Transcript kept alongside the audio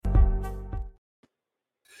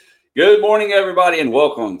Good morning, everybody, and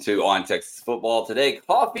welcome to On Texas Football Today,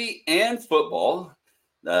 Coffee and Football.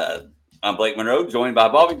 I'm Blake Monroe, joined by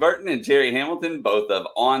Bobby Burton and Jerry Hamilton, both of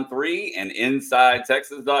On3 and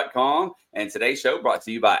InsideTexas.com. And today's show brought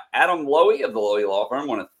to you by Adam Lowy of the Lowy Law Firm. I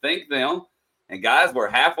want to thank them. And guys, we're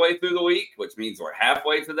halfway through the week, which means we're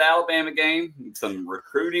halfway to the Alabama game. Some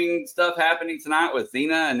recruiting stuff happening tonight with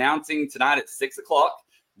Zena announcing tonight at 6 o'clock.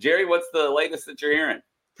 Jerry, what's the latest that you're hearing?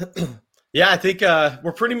 Yeah, I think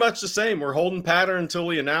we're pretty much the same. We're holding pattern until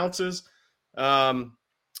he announces.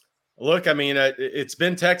 Look, I mean, it's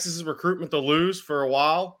been Texas's recruitment to lose for a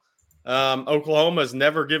while. Oklahoma has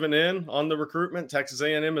never given in on the recruitment. Texas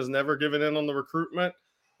A&M has never given in on the recruitment.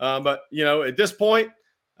 But, you know, at this point,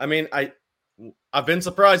 I mean, I've been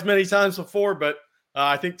surprised many times before, but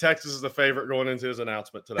I think Texas is the favorite going into his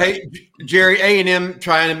announcement today. Hey, Jerry, A&M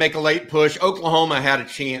trying to make a late push. Oklahoma had a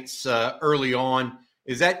chance early on.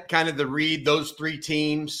 Is that kind of the read, those three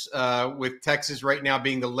teams, with Texas right now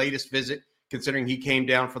being the latest visit, considering he came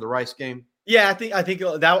down for the Rice game? Yeah, I think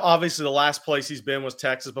that obviously the last place he's been was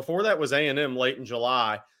Texas. Before that was A&M late in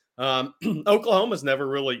July. Oklahoma's never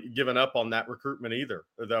really given up on that recruitment either,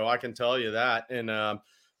 though, I can tell you that. And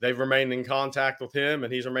they've remained in contact with him,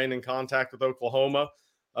 and he's remained in contact with Oklahoma.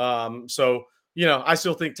 So, you know, I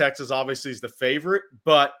still think Texas obviously is the favorite,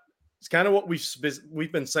 but it's kind of what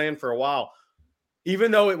we've been saying for a while.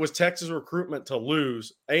 Even though it was Texas recruitment to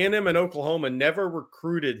lose, A&M and Oklahoma never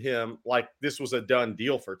recruited him like this was a done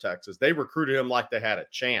deal for Texas. They recruited him like they had a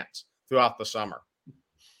chance throughout the summer.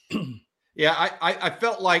 Yeah, I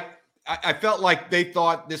felt like they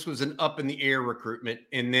thought this was an up in the air recruitment,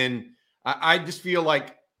 and then I just feel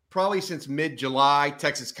like probably since mid-July,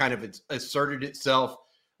 Texas kind of asserted itself.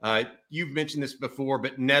 You've mentioned this before,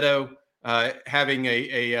 but Neto having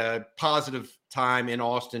a positive time in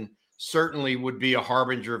Austin certainly would be a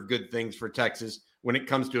harbinger of good things for Texas when it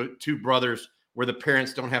comes to two brothers where the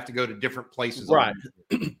parents don't have to go to different places. Right.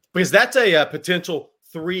 Because that's a potential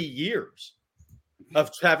 3 years of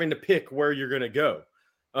having to pick where you're going to go.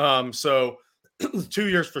 So 2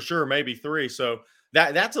 years for sure, maybe 3. So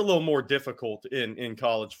that's a little more difficult in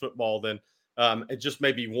college football than it just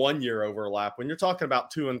maybe 1 year overlap. When you're talking about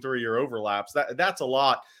 2 and 3 year overlaps, that's a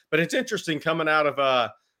lot. But it's interesting coming out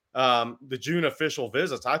of the June official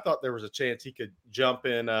visits. I thought there was a chance he could jump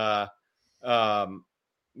in.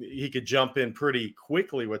 He could jump in pretty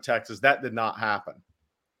quickly with Texas. That did not happen.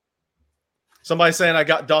 Somebody saying I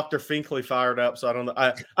got Dr. Finkley fired up, so I don't know.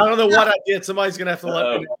 I don't know what I did. Somebody's gonna have to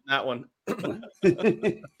let me know on that one.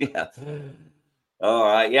 Yeah. All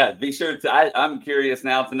right. Yeah. Be sure to. I'm curious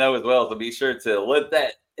now to know as well. So be sure to let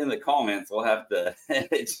that in the comments. We'll have to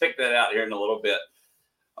check that out here in a little bit.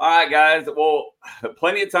 All right, guys. Well,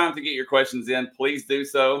 plenty of time to get your questions in. Please do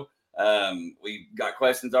so. We've got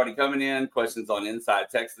questions already coming in, questions on Inside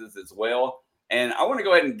Texas as well. And I want to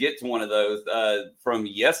go ahead and get to one of those from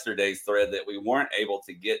yesterday's thread that we weren't able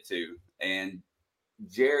to get to. And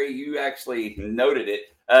Jerry, you actually noted it.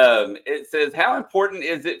 It says, how important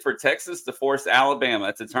is it for Texas to force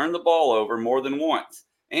Alabama to turn the ball over more than once?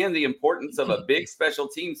 And the importance of a big special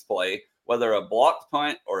teams play, whether a blocked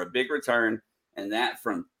punt or a big return. And that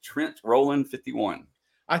from Trent Rowland 51.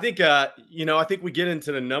 I think, I think we get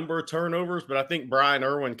into the number of turnovers, but I think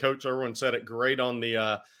Coach Irwin said it great on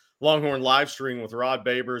the Longhorn live stream with Rod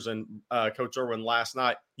Babers and Coach Irwin last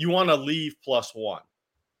night. You want to leave +1.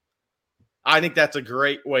 I think that's a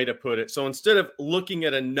great way to put it. So instead of looking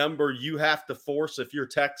at a number you have to force if you're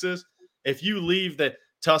Texas, if you leave the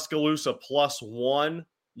Tuscaloosa +1,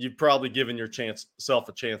 you've probably given yourself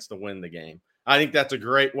a chance to win the game. I think that's a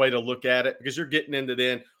great way to look at it because you're getting into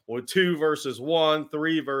then 2 versus 1,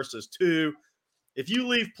 3 versus 2. If you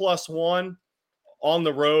leave +1 on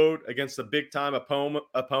the road against a big time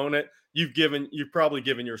opponent, you've probably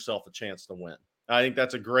given yourself a chance to win. I think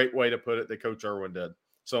that's a great way to put it that Coach Irwin did.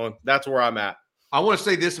 So that's where I'm at. I want to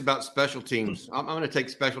say this about special teams. I'm going to take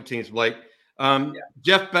special teams, Blake.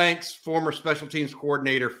 Jeff Banks, former special teams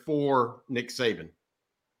coordinator for Nick Saban.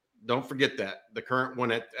 Don't forget that, the current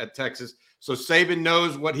one at Texas. So Saban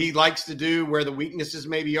knows what he likes to do, where the weaknesses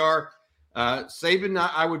maybe are. Saban,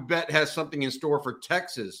 I would bet, has something in store for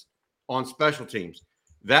Texas on special teams.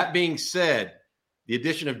 That being said, the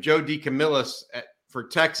addition of Joe DeCamillis for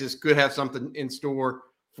Texas could have something in store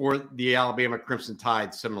for the Alabama Crimson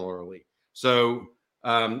Tide similarly. So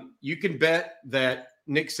you can bet that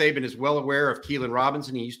Nick Saban is well aware of Keelan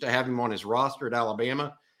Robinson. He used to have him on his roster at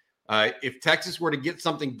Alabama. If Texas were to get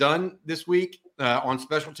something done this week on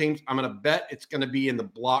special teams, I'm going to bet it's going to be in the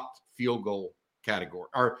blocked field goal category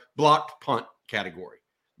or blocked punt category.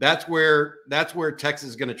 That's where Texas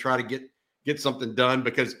is going to try to get something done,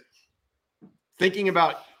 because thinking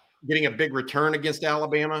about getting a big return against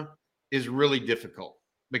Alabama is really difficult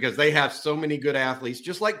because they have so many good athletes,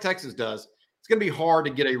 just like Texas does. It's going to be hard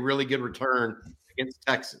to get a really good return against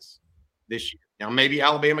Texas this year. Now, maybe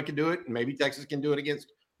Alabama can do it, and maybe Texas can do it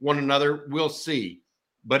against one another. We'll see.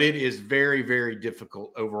 But it is very, very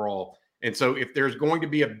difficult overall. And so if there's going to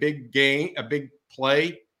be a big game, a big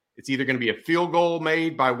play, it's either going to be a field goal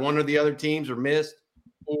made by one of the other teams or missed,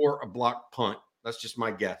 or a blocked punt. That's just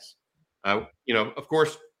my guess. Of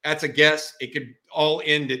course, that's a guess. It could all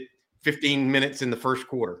end at 15 minutes in the first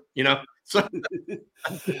quarter, So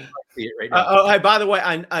I see it right now. Hey, by the way,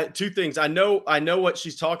 I two things. I know what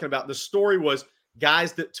she's talking about. The story was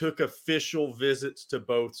guys that took official visits to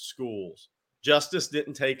both schools. Justice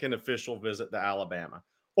didn't take an official visit to Alabama,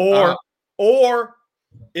 or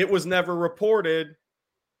it was never reported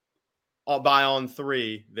by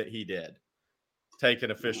On3 that he did take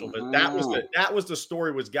an official visit. That was the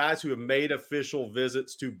story, was guys who have made official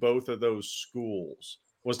visits to both of those schools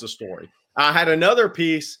was the story. I had another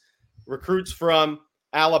piece, recruits from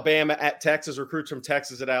Alabama at Texas, recruits from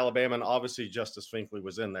Texas at Alabama, and obviously Justice Finkley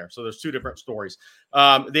was in there. So there's two different stories.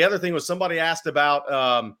 The other thing was somebody asked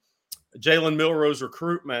about Jalen Milroe's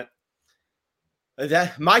recruitment.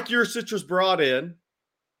 That Mike Yursich was brought in.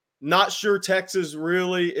 Not sure Texas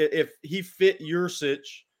really, if he fit Yursich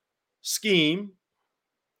scheme.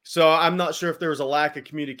 So I'm not sure if there was a lack of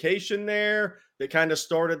communication there that kind of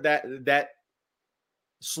started that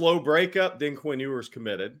slow breakup. Then Quinn Ewers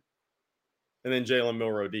committed, and then Jalen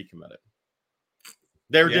Milroe decommitted.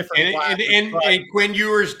 They're different. And Quinn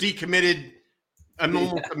Ewers decommitted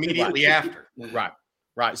almost immediately after.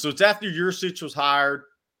 Right. So it's after Yursich was hired.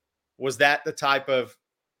 Was that the type of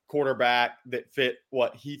quarterback that fit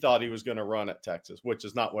what he thought he was going to run at Texas, which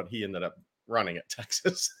is not what he ended up running at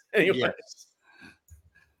Texas? Anyways. Yes.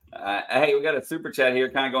 Hey, we got a super chat here,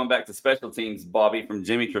 kind of going back to special teams, Bobby, from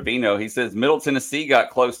Jimmy Trevino. He says Middle Tennessee got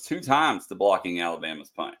close 2 times to blocking Alabama's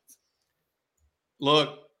punts.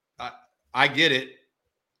 Look, I get it.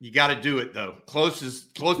 You got to do it, though. Close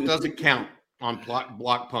doesn't count on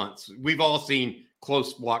block punts. We've all seen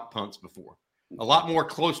close block punts before. A lot more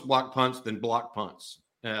close block punts than block punts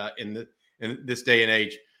in this day and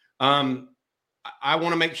age. I want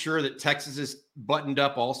to make sure that Texas is buttoned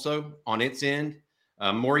up also on its end.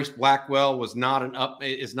 Maurice Blackwell is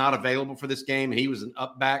not available for this game, and he was an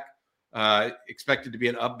up back, expected to be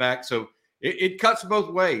an up back. So it cuts both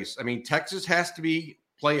ways. I mean, Texas has to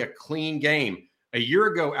play a clean game. A year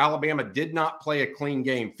ago, Alabama did not play a clean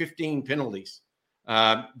game, 15 penalties.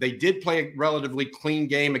 They did play a relatively clean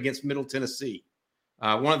game against Middle Tennessee.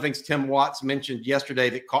 One of the things Tim Watts mentioned yesterday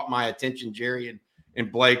that caught my attention, Jerry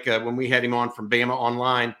and Blake, when we had him on from Bama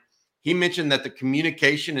Online, he mentioned that the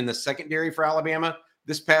communication in the secondary for Alabama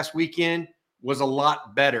this past weekend was a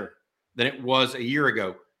lot better than it was a year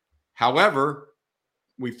ago. However,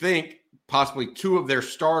 we think possibly 2 of their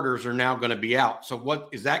starters are now going to be out. So what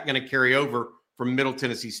is that going to carry over from Middle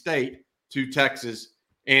Tennessee State to Texas?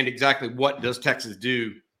 And exactly what does Texas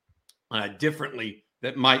do differently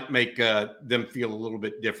that might make them feel a little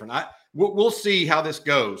bit different? We'll see how this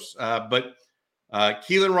goes. But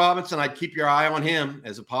Keelan Robinson, I'd keep your eye on him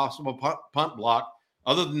as a possible punt block.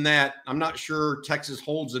 Other than that, I'm not sure Texas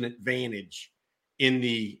holds an advantage in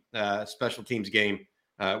the special teams game.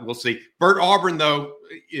 We'll see. Bert Auburn, though,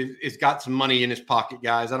 is got some money in his pocket,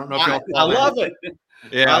 guys. I don't know if y'all I love it.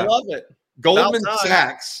 Yeah, I love it. Goldman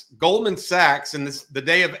Sachs, in the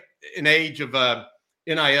day of an age of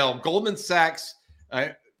NIL, Goldman Sachs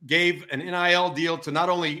gave an NIL deal to not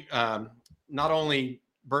only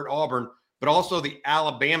Bert Auburn, but also the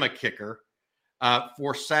Alabama kicker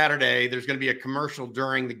for Saturday. There's going to be a commercial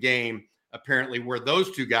during the game, apparently, where those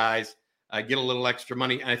 2 guys get a little extra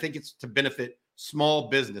money. And I think it's to benefit small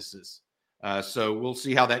businesses. So we'll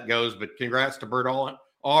see how that goes. But congrats to Bert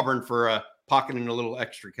Auburn for pocketing a little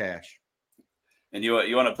extra cash. And you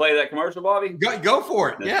want to play that commercial, Bobby? Go for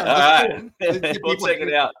it. Yeah. All right. We'll check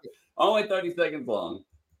it out. Only 30 seconds long.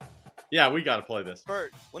 Yeah, we got to play this.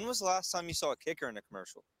 Bert, when was the last time you saw a kicker in a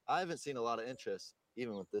commercial? I haven't seen a lot of interest,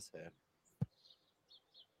 even with this hair.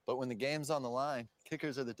 But when the game's on the line,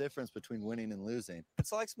 kickers are the difference between winning and losing.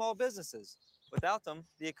 It's like small businesses. Without them,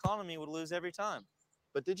 the economy would lose every time.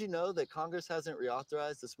 But did you know that Congress hasn't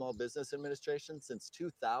reauthorized the Small Business Administration since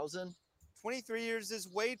 2000? 23 years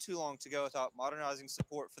is way too long to go without modernizing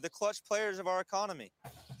support for the clutch players of our economy.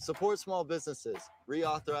 Support small businesses.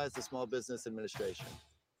 Reauthorize the Small Business Administration.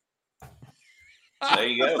 There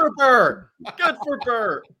you go. Good for Bert. Good for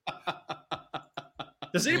Bert.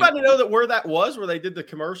 Does anybody know where that was, where they did the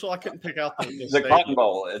commercial? I couldn't pick out the Cotton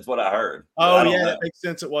Bowl is what I heard. Oh, yeah, that makes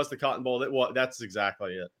sense. It was the Cotton Bowl. That's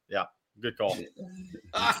exactly it. Yeah. Good call.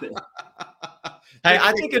 Hey,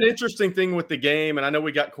 I think an interesting thing with the game, and I know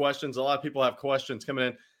we got questions. A lot of people have questions coming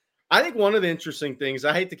in. I think one of the interesting things,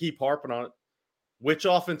 I hate to keep harping on it, which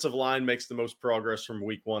offensive line makes the most progress from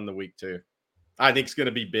week 1 to week 2? I think it's going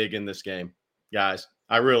to be big in this game, guys.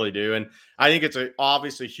 I really do. And I think it's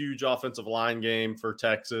obviously a huge offensive line game for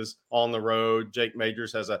Texas on the road. Jake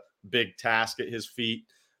Majors has a big task at his feet,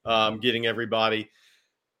 getting everybody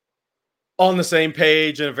on the same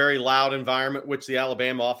page in a very loud environment, which the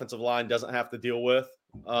Alabama offensive line doesn't have to deal with.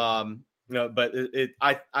 But it's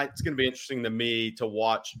going to be interesting to me to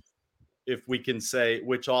watch if we can say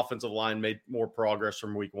which offensive line made more progress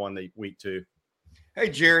from week 1 to week 2. Hey,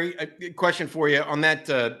 Jerry, a question for you on that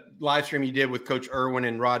live stream you did with Coach Irwin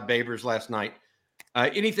and Rod Babers last night.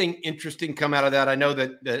 Anything interesting come out of that? I know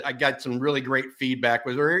that I got some really great feedback.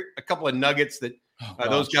 Was there a couple of nuggets that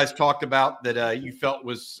those guys talked about that you felt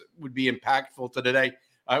would be impactful to today?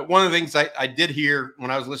 One of the things I did hear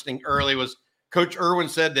when I was listening early was Coach Irwin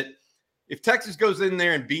said that if Texas goes in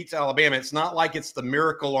there and beats Alabama, it's not like it's the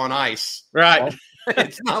Miracle on Ice. Right.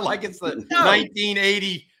 It's not like it's the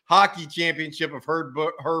 1980 hockey championship of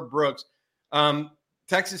Herb Brooks.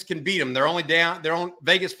 Texas can beat them. They're only down.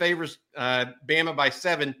 Vegas favors Bama by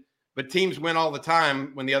 7, but teams win all the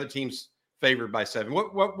time when the other team's favored by 7.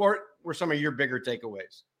 What were some of your bigger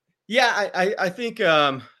takeaways? Yeah, I think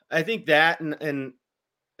that, and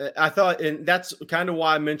I thought, and that's kind of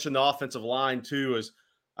why I mentioned the offensive line too. Is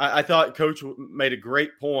I thought Coach made a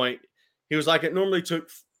great point. He was like, it normally took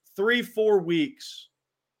 3-4 weeks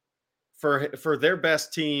for their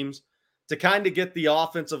best teams to kind of get the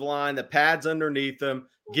offensive line, the pads underneath them,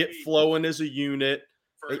 get flowing as a unit.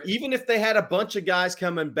 Even if they had a bunch of guys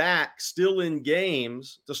coming back still in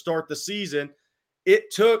games to start the season,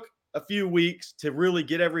 it took a few weeks to really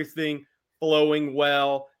get everything flowing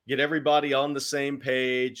well, get everybody on the same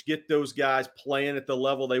page, get those guys playing at the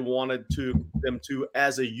level they wanted them to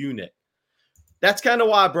as a unit. That's kind of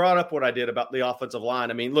why I brought up what I did about the offensive line.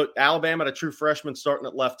 I mean, look, Alabama had a true freshman starting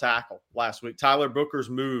at left tackle last week. Tyler Booker's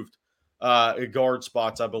moved guard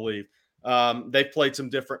spots, I believe. They've played some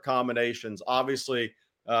different combinations. Obviously,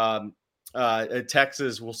 at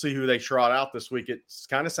Texas, we'll see who they trot out this week. It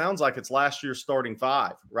kind of sounds like it's last year's starting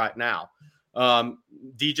 5 right now.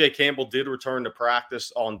 DJ Campbell did return to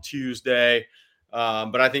practice on Tuesday,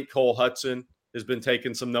 but I think Cole Hudson has been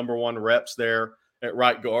taking some number 1 reps there at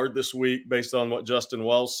right guard this week based on what Justin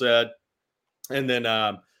Wells said. And then,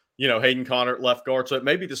 Hayden Connor at left guard. So it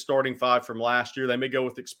may be the starting 5 from last year. They may go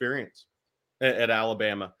with experience at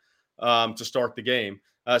Alabama to start the game.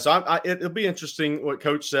 So it'll be interesting what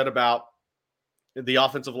Coach said about the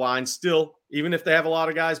offensive line still, even if they have a lot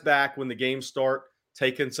of guys back when the games start,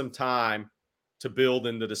 taking some time to build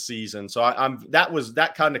into the season. So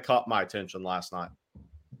that kind of caught my attention last night.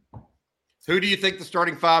 Who do you think the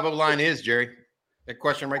starting 5 O-line is, Jerry? That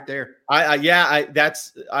question right there. I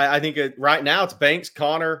think right now it's Banks,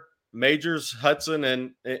 Connor, Majors,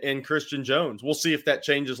 Hudson, and Christian Jones. We'll see if that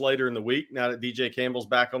changes later in the week now that DJ Campbell's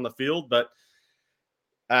back on the field. But,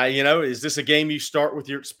 is this a game you start with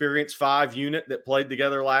your experienced 5 unit that played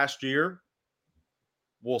together last year?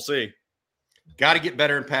 We'll see. Got to get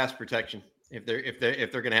better in pass protection if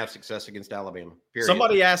they're going to have success against Alabama. Period.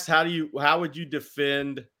 Somebody asked, how would you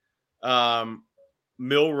defend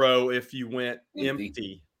Milroe if you went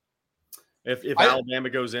empty? If Alabama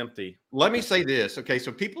goes empty. Let me say this. Okay,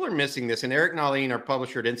 so people are missing this, and Eric Nahlin, our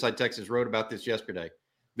publisher at Inside Texas, wrote about this yesterday.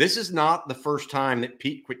 This is not the first time that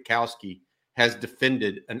Pete Kwiatkowski has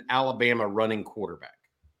defended an Alabama running quarterback.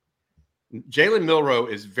 Jalen Milroe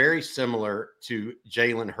is very similar to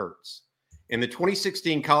Jalen Hurts. In the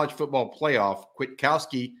 2016 college football playoff,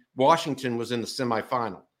 Kwiatkowski, Washington was in the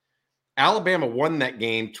semifinal. Alabama won that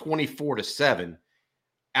game 24-7.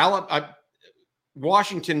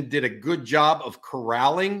 Washington did a good job of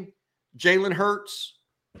corralling Jalen Hurts.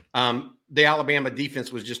 The Alabama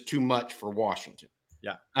defense was just too much for Washington.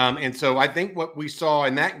 Yeah. And so I think what we saw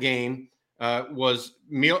in that game was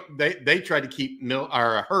they tried to keep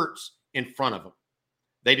Hurts in front of him.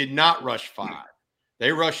 They did not rush 5.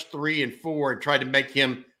 They rushed 3 and 4 and tried to make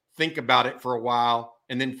him think about it for a while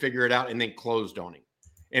and then figure it out and then closed on him.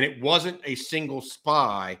 And it wasn't a single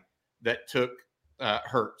spy that took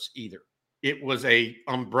Hurts either. It was a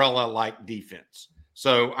umbrella-like defense.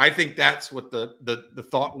 So I think that's what the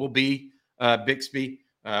thought will be, Bixby.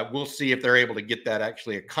 We'll see if they're able to get that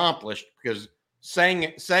actually accomplished, because saying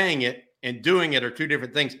it and doing it are 2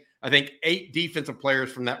 different things. I think 8 defensive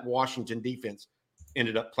players from that Washington defense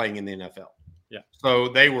ended up playing in the NFL. Yeah. So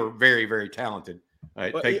they were very, very talented.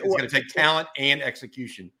 It's going to take talent and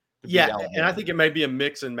execution. Yeah, and I think it may be a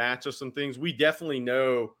mix and match of some things. We definitely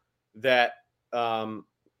know that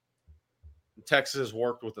Texas has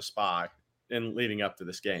worked with a spy in leading up to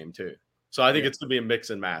this game too. So I think it's going to be a mix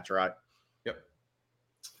and match, right? Yep.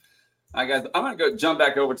 All right, guys, I'm going to go jump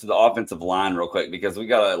back over to the offensive line real quick because we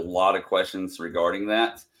got a lot of questions regarding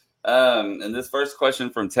that. And this first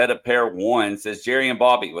question from Ted Pair 1 says, Jerry and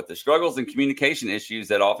Bobby, with the struggles and communication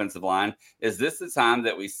issues at offensive line, is this the time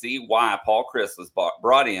that we see why Paul Chryst was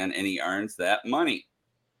brought in and he earns that money?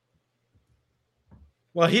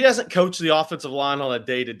 Well, he doesn't coach the offensive line on a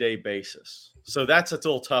day-to-day basis. So that's a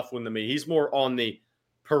little tough one to me. He's more on the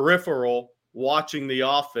peripheral, watching the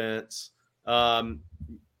offense,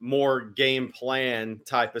 more game plan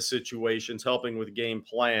type of situations, helping with game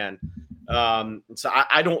plan. So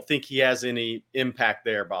I don't think he has any impact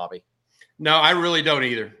there, Bobby. No, I really don't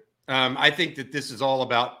either. I think that this is all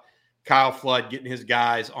about Kyle Flood getting his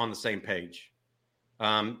guys on the same page.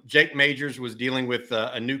 Jake Majors was dealing with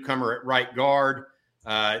a newcomer at right guard.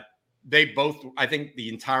 They both, I think the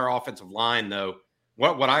entire offensive line, though,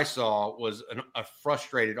 what I saw was a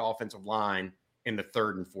frustrated offensive line in the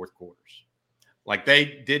third and fourth quarters. Like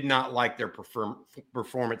they did not like their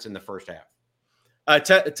performance in the first half.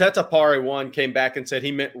 Teta Pari 1 came back and said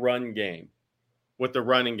he meant run game with the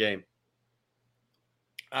running game.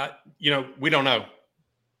 We don't know.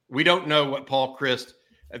 We don't know what Paul Chryst,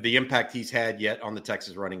 the impact he's had yet on the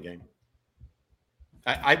Texas running game.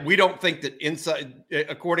 We don't think that inside,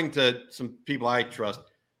 according to some people I trust,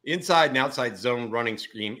 inside and outside zone running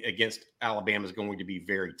scheme against Alabama is going to be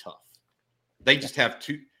very tough. They just have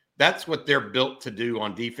to. That's what they're built to do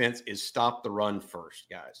on defense is stop the run first,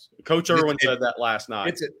 guys. Coach Irwin said that last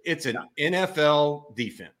night. It's an NFL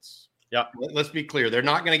defense. Yeah. Let's be clear. They're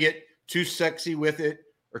not going to get too sexy with it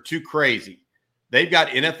or too crazy. They've got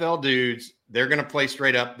NFL dudes. They're going to play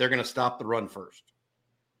straight up. They're going to stop the run first.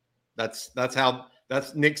 That's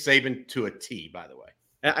Nick Saban to a T, by the way.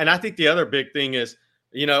 And I think the other big thing is,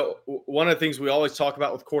 one of the things we always talk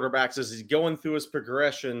about with quarterbacks is he's going through his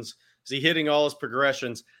progressions. Is he hitting all his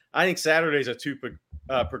progressions? I think Saturday's a two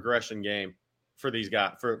progression game for these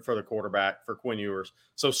guys, for the quarterback, for Quinn Ewers.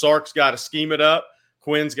 So Sark's got to scheme it up.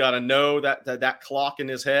 Quinn's got to know that clock in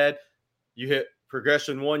his head. You hit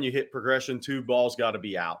progression 1, you hit progression 2, ball's got to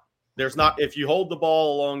be out. If you hold the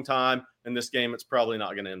ball a long time in this game, it's probably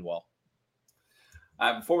not going to end well.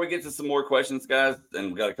 Before we get to some more questions, guys, and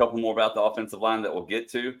we've got a couple more about the offensive line that we'll get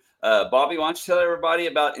to. Bobby, why don't you tell everybody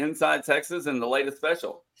about Inside Texas and the latest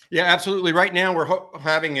special? Yeah, absolutely. Right now, we're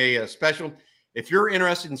having a special. If you're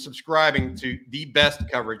interested in subscribing to the best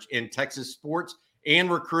coverage in Texas sports and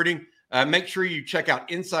recruiting, make sure you check out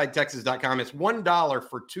InsideTexas.com. It's $1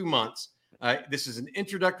 for 2 months. This is an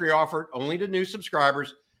introductory offer only to new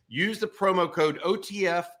subscribers. Use the promo code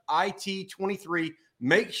OTFIT23.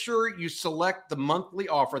 Make sure you select the monthly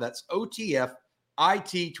offer. That's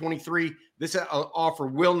OTFIT23. This offer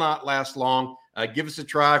will not last long. Give us a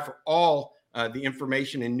try for all the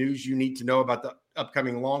information and news you need to know about the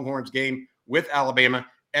upcoming Longhorns game with Alabama,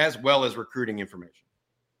 as well as recruiting information.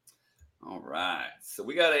 All right. So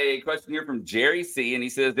we got a question here from Jerry C. And he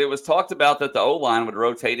says, it was talked about that the O-line would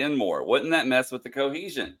rotate in more. Wouldn't that mess with the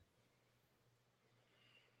cohesion?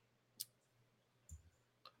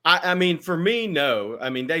 I mean, for me, no. I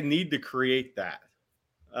mean, they need to create that.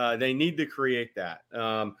 I think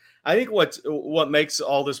what makes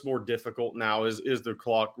all this more difficult now is the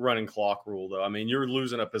running clock rule, though. I mean, you're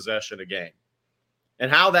losing a possession a game.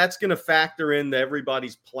 And how that's going to factor into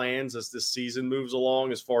everybody's plans as this season moves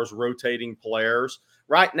along as far as rotating players.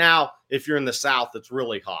 Right now, if you're in the South, it's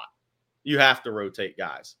really hot. You have to rotate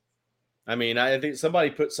guys. I mean, I think somebody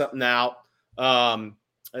put something out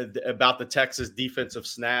about the Texas defensive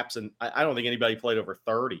snaps, and I don't think anybody played over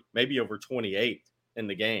 30, maybe over 28 in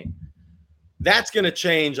the game. That's going to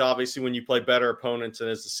change, obviously, when you play better opponents and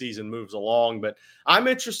as the season moves along. But I'm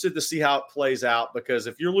interested to see how it plays out because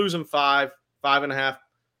if you're losing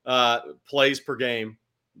 5.5 plays per game,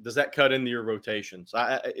 does that cut into your rotations?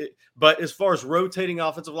 But as far as rotating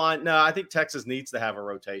offensive line, no, I think Texas needs to have a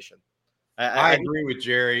rotation. I agree with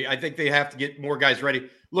Jerry. I think they have to get more guys ready.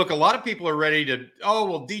 Look, a lot of people are ready to,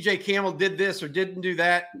 DJ Campbell did this or didn't do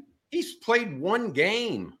that. He's played one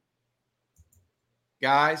game.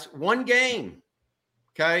 Guys, one game.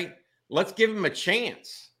 Okay? Let's give him a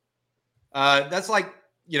chance. That's like,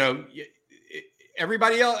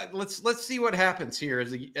 everybody else. Let's see what happens here as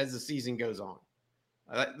the season goes on.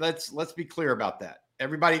 Let's be clear about that.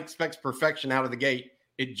 Everybody expects perfection out of the gate.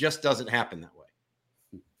 It just doesn't happen that way.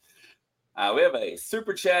 We have a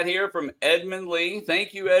super chat here from Edmund Lee.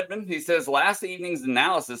 Thank you, Edmund. He says, last evening's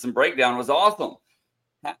analysis and breakdown was awesome.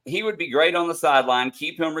 He would be great on the sideline.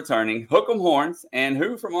 Keep him returning. Hook 'em horns. And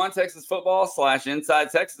who from On Texas Football /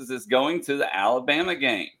 Inside Texas is going to the Alabama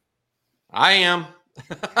game? I am.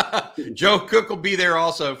 Joe Cook will be there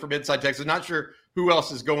also from Inside Texas. Not sure who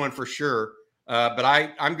else is going for sure, but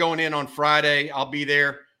I'm going in on Friday. I'll be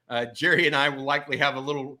there. Jerry and I will likely have a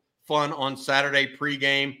little fun on Saturday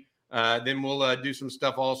pregame. Then we'll do some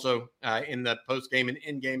stuff also in the postgame and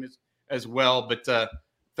in-game as well. But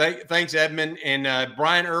thanks, Edmund. And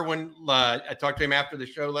Brian Irwin, I talked to him after the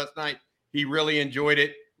show last night. He really enjoyed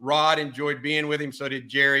it. Rod enjoyed being with him. So did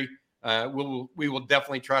Jerry. We will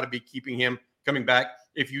definitely try to be keeping him coming back.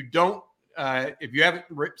 If you haven't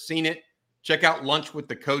seen it, check out Lunch with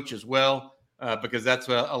the Coach as well, because that's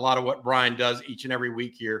a lot of what Brian does each and every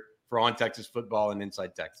week here for On Texas Football and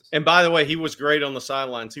Inside Texas. And by the way, he was great on the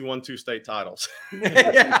sidelines. He won 2 state titles.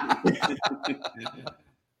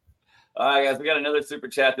 All right, guys, we got another super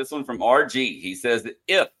chat. This one from RG. He says that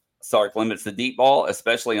if Sark limits the deep ball,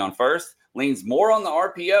 especially on first, leans more on the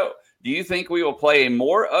RPO, do you think we will play a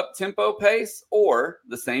more up-tempo pace or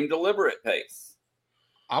the same deliberate pace?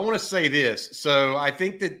 I want to say this. So I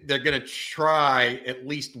think that they're going to try at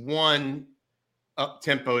least one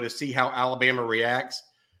up-tempo to see how Alabama reacts.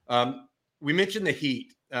 We mentioned the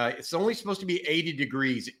heat. It's only supposed to be 80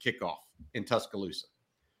 degrees at kickoff in Tuscaloosa.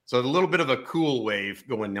 So a little bit of a cool wave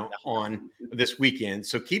going on this weekend.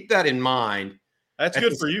 So keep that in mind. That's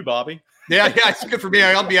good for you, Bobby. Yeah, it's good for me.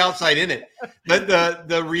 I'll be outside in it. But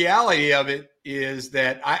the reality of it is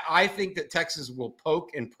that I think that Texas will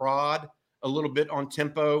poke and prod a little bit on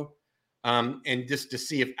tempo, and just to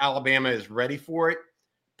see if Alabama is ready for it,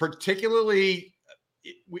 particularly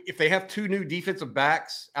if they have 2 new defensive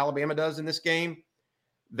backs, Alabama does in this game,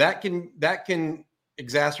 that can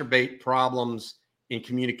exacerbate problems in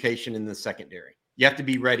communication in the secondary. You have to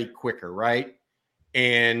be ready quicker, right?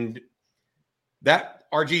 And that,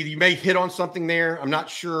 RG, you may hit on something there. I'm not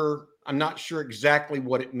sure exactly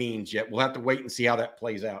what it means yet. We'll have to wait and see how that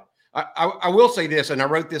plays out. I will say this, and I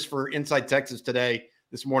wrote this for Inside Texas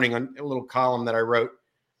this morning on a little column that I wrote.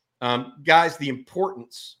 Guys, the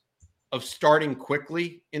importance of starting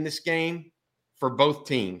quickly in this game for both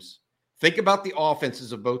teams. Think about the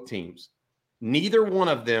offenses of both teams. Neither one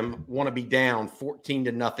of them want to be down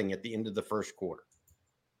 14-0 at the end of the first quarter.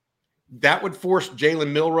 That would force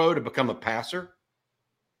Jalen Milroe to become a passer,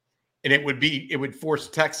 and it would force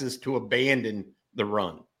Texas to abandon the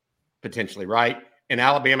run potentially, right? And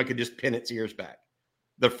Alabama could just pin its ears back.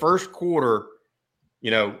 The first quarter,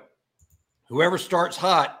 whoever starts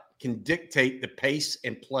hot can dictate the pace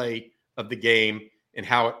and play of the game and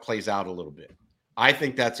how it plays out a little bit. I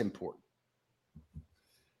think that's important.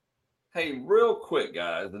 Hey, real quick,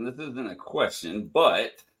 guys, and this isn't a question,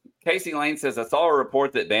 but Casey Lane says, I saw a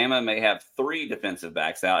report that Bama may have 3 defensive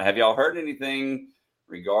backs out. Have y'all heard anything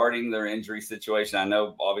regarding their injury situation? I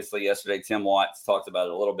know, obviously, yesterday Tim Watts talked about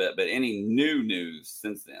it a little bit, but any new news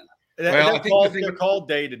since then? Well, they're called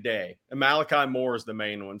day to day. And Malachi Moore is the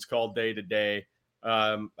main one. It's called day to day.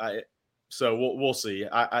 So we'll see.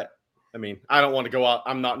 I mean, I don't want to go out.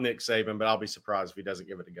 I'm not Nick Saban, but I'll be surprised if he doesn't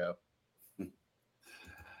give it a go.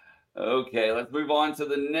 Okay, let's move on to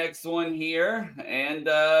the next one here. And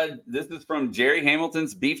this is from Jerry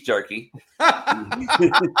Hamilton's Beef Jerky.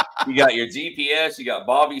 You got your GPS, you got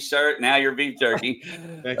Bobby's shirt, now your beef jerky.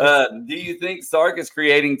 Do you think Sark is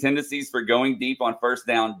creating tendencies for going deep on first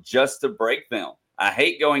down just to break them? I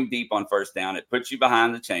hate going deep on first down. It puts you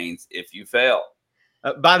behind the chains if you fail.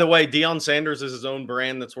 By the way, Deion Sanders is his own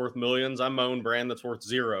brand that's worth millions. I'm my own brand that's worth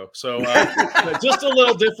 0. So just a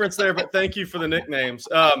little difference there, but thank you for the nicknames.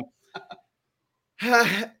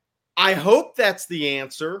 I hope that's the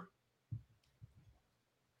answer,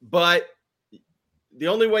 but the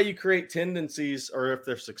only way you create tendencies are if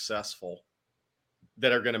they're successful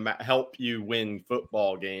that are going to help you win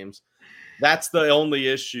football games. That's the only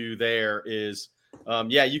issue there is,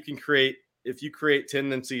 you can create, if you create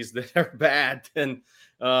tendencies that are bad, then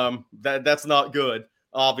that's not good,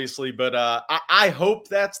 obviously. But I hope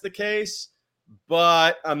that's the case,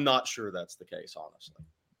 but I'm not sure that's the case, honestly.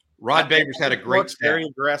 Rod Babers had a great stat. Very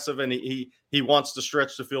aggressive, and he wants to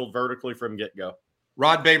stretch the field vertically from get-go.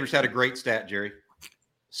 Rod Babers had a great stat, Jerry.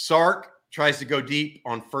 Sark tries to go deep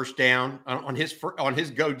on first down on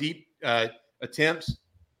his go deep attempts.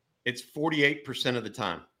 It's 48% of the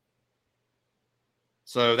time.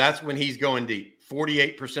 So that's when he's going deep,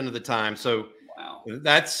 48% of the time. So wow,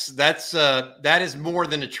 that is more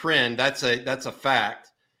than a trend. That's a fact.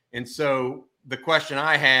 And so the question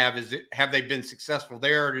I have is, have they been successful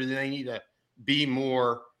there, or do they need to be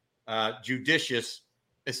more judicious,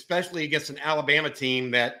 especially against an Alabama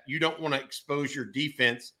team that you don't want to expose your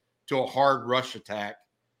defense to a hard rush attack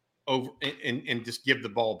over and just give the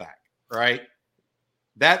ball back, right?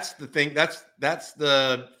 That's the thing. That's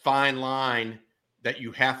the fine line that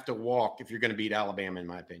you have to walk if you're going to beat Alabama, in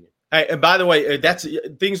my opinion. Hey, and by the way, that's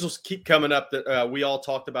things will keep coming up that we all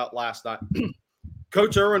talked about last night.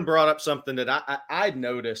 Coach Irwin brought up something that I'd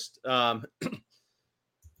noticed.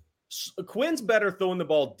 Quinn's better throwing the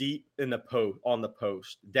ball deep on the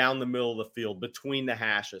post, down the middle of the field, between the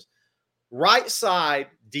hashes. Right side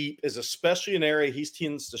deep is especially an area he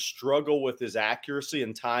tends to struggle with his accuracy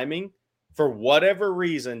and timing. For whatever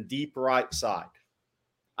reason, deep right side.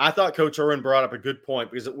 I thought Coach Irwin brought up a good point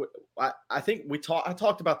because I think I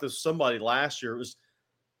talked about this with somebody last year. It was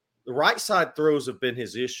the right side throws have been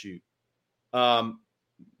his issue.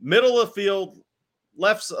 Middle of the field,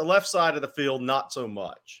 left side of the field, not so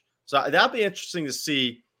much. So that'll be interesting to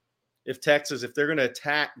see if Texas, if they're going to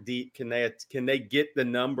attack deep, can they get the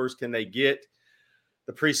numbers? Can they get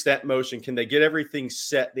the pre-snap motion? Can they get everything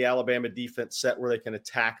set, the Alabama defense set, where they can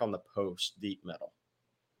attack on the post deep middle?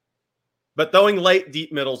 But throwing late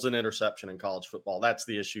deep middle is an interception in college football. That's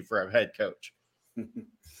the issue for a head coach.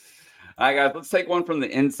 All right, guys, let's take one from the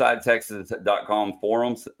InsideTexas.com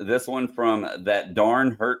forums. This one from that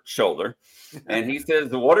darn hurt shoulder. And he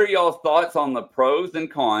says, what are y'all's thoughts on the pros and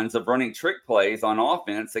cons of running trick plays on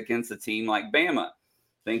offense against a team like Bama?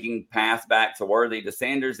 Thinking pass back to Worthy to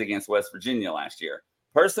Sanders against West Virginia last year.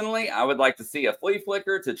 Personally, I would like to see a flea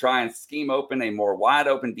flicker to try and scheme open a more wide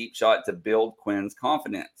open deep shot to build Quinn's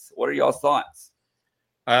confidence. What are y'all's thoughts?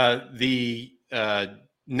 The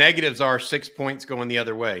negatives are 6 points going the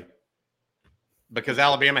other way, because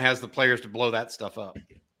Alabama has the players to blow that stuff up.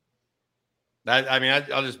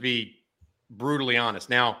 I'll just be brutally honest.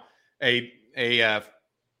 Now, a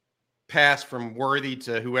pass from Worthy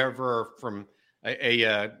to whoever, from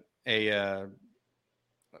a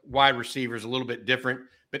wide receiver is a little bit different,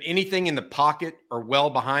 but anything in the pocket or well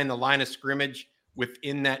behind the line of scrimmage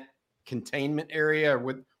within that containment area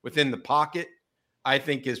or within the pocket, I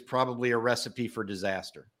think is probably a recipe for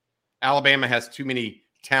disaster. Alabama has too many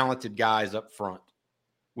talented guys up front.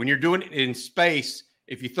 When you're doing it in space,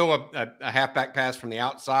 if you throw a halfback pass from the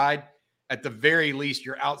outside, at the very least,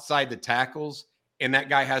 you're outside the tackles, and that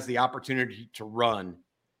guy has the opportunity to run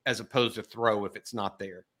as opposed to throw if it's not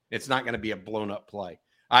there. It's not going to be a blown up play.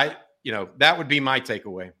 That would be my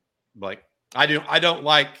takeaway. Like, I don't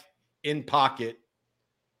like in pocket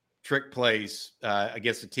trick plays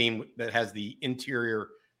against a team that has the interior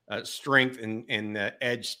strength and the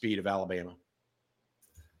edge speed of Alabama.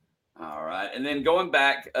 All right. And then going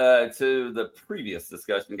back to the previous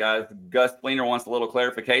discussion, guys, Gus Fleener wants a little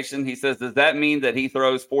clarification. He says, does that mean that he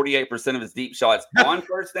throws 48% of his deep shots on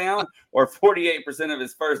first down, or 48% of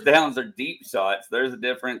his first downs are deep shots? There's a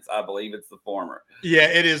difference. I believe it's the former. Yeah,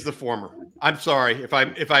 it is the former. I'm sorry if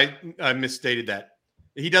I misstated that.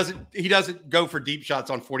 He doesn't go for deep shots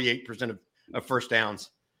on 48% of first downs.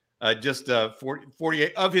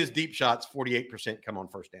 48 of his deep shots, 48% come on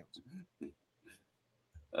first downs.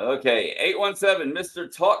 Okay, 817, Mr.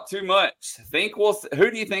 Talk Too Much. Who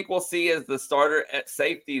do you think we'll see as the starter at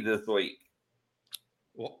safety this week?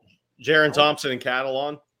 Well, Jaron Thompson and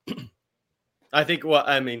Catalon. I think. Well,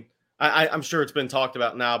 I mean, I'm sure it's been talked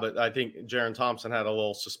about now, but I think Jaron Thompson had a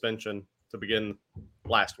little suspension to begin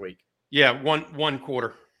last week. Yeah, one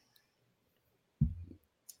quarter.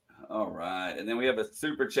 All right, and then we have a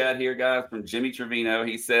super chat here, guys, from Jimmy Trevino.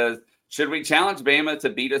 He says, should we challenge Bama to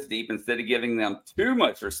beat us deep instead of giving them too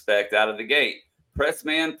much respect out of the gate? Press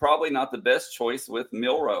man, probably not the best choice with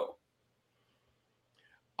Milroe.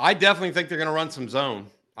 I definitely think they're going to run some zone.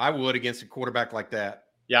 I would against a quarterback like that.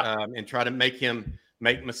 Yeah. And try to make him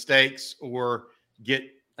make mistakes or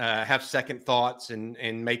have second thoughts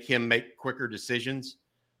and make him make quicker decisions.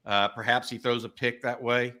 Perhaps he throws a pick that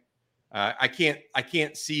way. I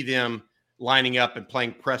can't see them lining up and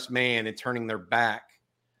playing press man and turning their back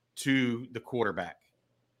to the quarterback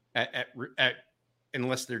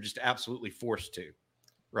unless they're just absolutely forced to,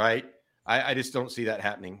 right? I just don't see that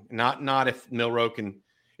happening. Not if Milroe can.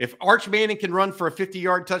 If Arch Manning can run for a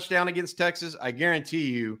 50-yard touchdown against Texas, I guarantee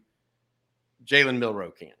you Jalen Milroe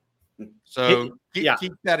can. So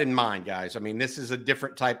keep that in mind, guys. I mean, this is a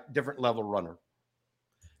different level runner.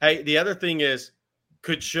 Hey, the other thing is,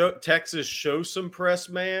 could Texas show some press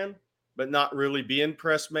man, but not really be in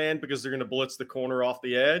press man because they're going to blitz the corner off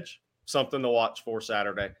the edge? Something to watch for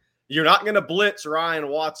Saturday. You're not going to blitz Ryan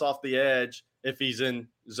Watts off the edge if he's in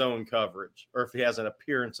zone coverage or if he has an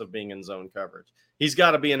appearance of being in zone coverage. He's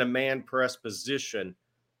got to be in a man press position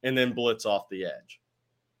and then blitz off the edge.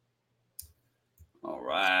 All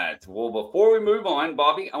right. Well, before we move on,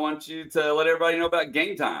 Bobby, I want you to let everybody know about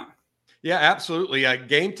Game Time. Yeah, absolutely.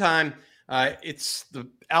 Game Time It's the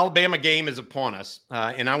Alabama game is upon us,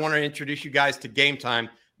 and I want to introduce you guys to Game Time,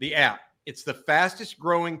 the app. It's the fastest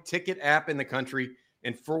growing ticket app in the country,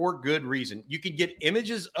 and for good reason. You can get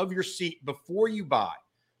images of your seat before you buy,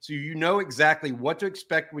 so you know exactly what to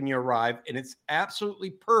expect when you arrive, and it's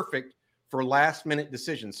absolutely perfect for last-minute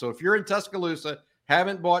decisions. So if you're in Tuscaloosa,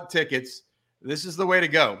 haven't bought tickets, this is the way to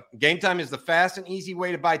go. Game Time is the fast and easy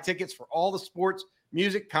way to buy tickets for all the sports,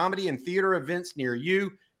 music, comedy, and theater events near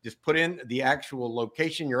you. Just put in the actual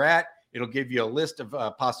location you're at. It'll give you a list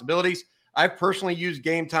of possibilities. I've personally used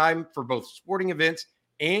Game Time for both sporting events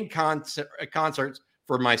and concerts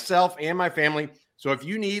for myself and my family. So if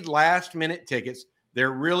you need last-minute tickets,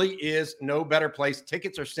 there really is no better place.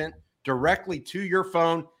 Tickets are sent directly to your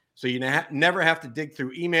phone, so you never have to dig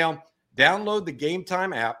through email. Download the Game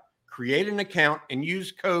Time app, create an account, and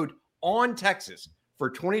use code ONTEXAS for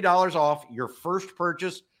 $20 off your first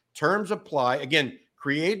purchase. Terms apply. Again,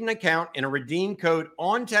 create an account and redeem code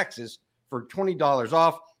ONTEXAS for $20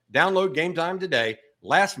 off. Download Game Time today.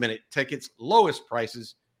 Last-minute tickets, lowest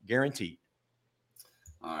prices guaranteed.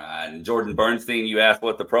 All right. And Jordan Bernstein, you asked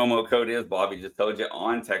what the promo code is. Bobby just told you.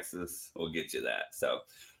 ONTEXAS will get you that. So,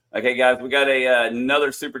 okay, guys, we got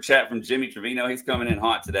another super chat from Jimmy Trevino. He's coming in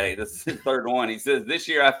hot today. This is his third one. He says, this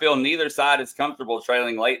year I feel neither side is comfortable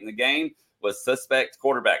trailing late in the game with suspect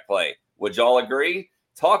quarterback play. Would y'all agree?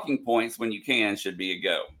 Talking points when you can should be a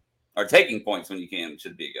go. Or taking points when you can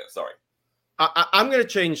should be a go. Sorry. I'm going to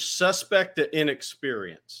change suspect to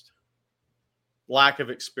inexperienced. Lack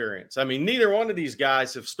of experience. I mean, neither one of these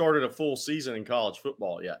guys have started a full season in college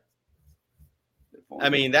football yet. I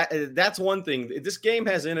mean, that's one thing. This game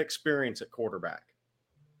has inexperience at quarterback.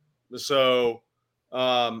 So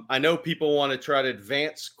I know people want to try to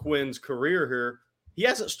advance Quinn's career here. He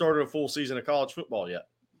hasn't started a full season of college football yet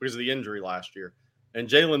because of the injury last year. And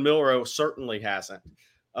Jalen Milroe certainly hasn't.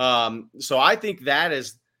 So I think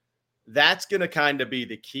that's going to kind of be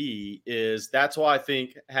the key. That's why I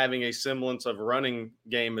think having a semblance of running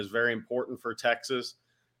game is very important for Texas.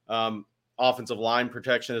 Offensive line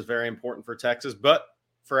protection is very important for Texas. But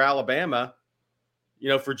for Alabama,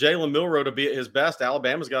 for Jalen Milroe to be at his best,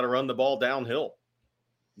 Alabama's got to run the ball downhill.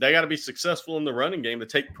 They got to be successful in the running game to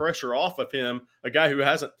take pressure off of him, a guy who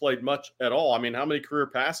hasn't played much at all. I mean, how many career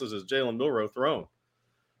passes has Jalen Milroe thrown?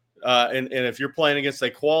 And if you're playing against a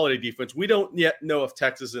quality defense, we don't yet know if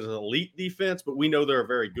Texas is an elite defense, but we know they're a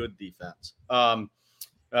very good defense. But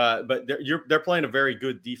they're playing a very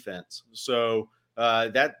good defense. So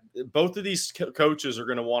that both of these coaches are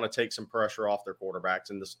going to want to take some pressure off their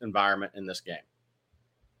quarterbacks in this environment in this game.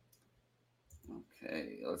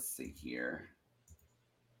 Okay, let's see here.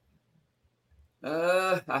 We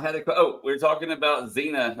were talking about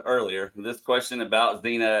Zena earlier. This question about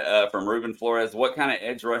Zena from Ruben Flores. What kind of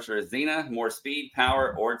edge rusher is Zena? More speed,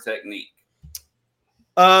 power, or technique?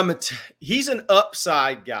 He's an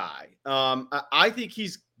upside guy. I think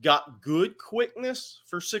he's got good quickness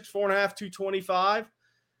for 6'4.5", 225.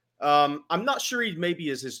 I'm not sure he maybe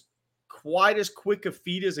is quite as quick of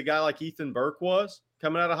feet as a guy like Ethan Burke was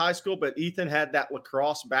coming out of high school, but Ethan had that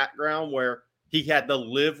lacrosse background where he had to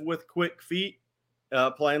live with quick feet.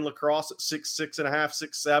 Playing lacrosse at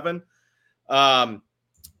 6'6.5", 6'7".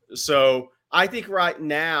 So I think right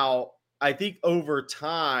now, over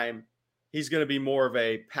time, he's going to be more of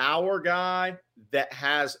a power guy that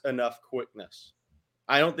has enough quickness.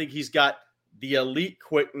 I don't think he's got the elite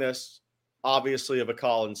quickness, obviously, of a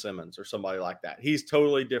Colin Simmons or somebody like that. He's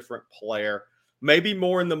totally different player. Maybe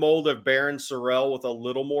more in the mold of Barron Sorrell with a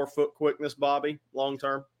little more foot quickness, Bobby, long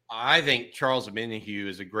term. I think Charles Omenihu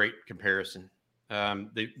is a great comparison.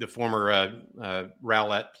 The former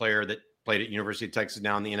Rowlett player that played at University of Texas,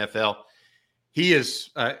 now in the NFL. He is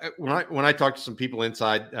when I talked to some people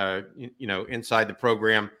inside the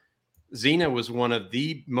program, Zena was one of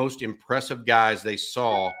the most impressive guys they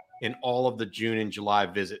saw in all of the June and July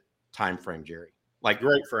visit time frame, Jerry. Like,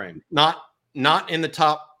 great frame. Not in the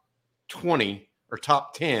top 20 or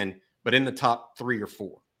top 10, but in the top 3 or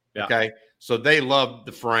 4. Yeah. Okay. So they loved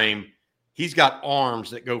the frame. He's got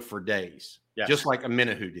arms that go for days. Yes. Just like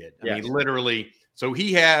Omenihu did. I mean, literally. So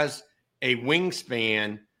he has a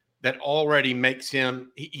wingspan that already makes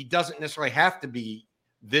him, he doesn't necessarily have to be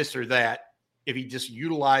this or that if he just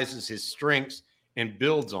utilizes his strengths and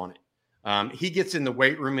builds on it. He gets in the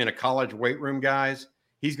weight room, in a college weight room, guys.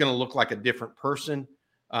 He's going to look like a different person.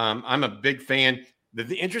 I'm a big fan.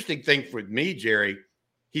 The interesting thing for me, Jerry,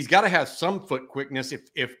 he's got to have some foot quickness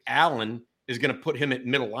if Allen is going to put him at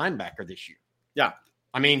middle linebacker this year. Yeah.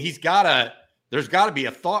 I mean, there's got to be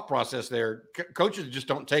a thought process there. Coaches just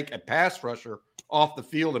don't take a pass rusher off the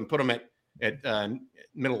field and put him at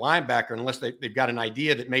middle linebacker unless they've got an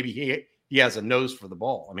idea that maybe he has a nose for the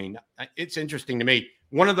ball. I mean, it's interesting to me.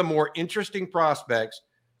 One of the more interesting prospects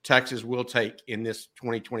Texas will take in this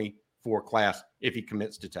 2024 class if he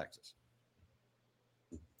commits to Texas.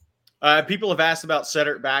 People have asked about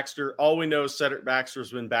Cedric Baxter. All we know is Cedric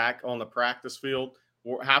Baxter's been back on the practice field.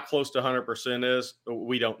 How close to 100% is,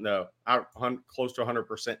 we don't know. How close to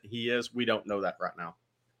 100% he is, we don't know that right now.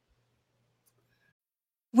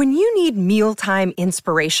 When you need mealtime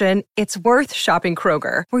inspiration, it's worth shopping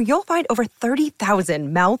Kroger, where you'll find over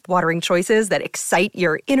 30,000 mouth-watering choices that excite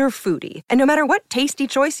your inner foodie. And no matter what tasty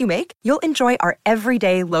choice you make, you'll enjoy our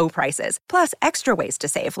everyday low prices, plus extra ways to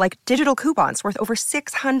save, like digital coupons worth over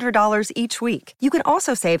 $600 each week. You can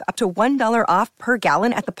also save up to $1 off per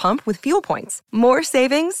gallon at the pump with fuel points. More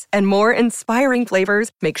savings and more inspiring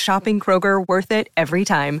flavors make shopping Kroger worth it every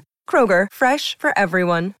time. Kroger, fresh for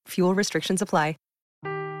everyone. Fuel restrictions apply.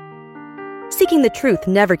 Seeking the truth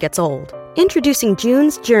never gets old. Introducing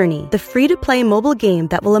June's Journey, the free-to-play mobile game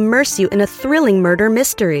that will immerse you in a thrilling murder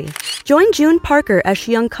mystery. Join June Parker as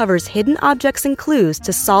she uncovers hidden objects and clues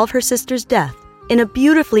to solve her sister's death in a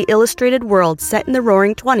beautifully illustrated world set in the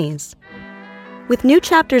Roaring '20s. With new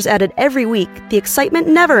chapters added every week, the excitement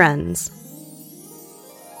never ends.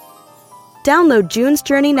 Download June's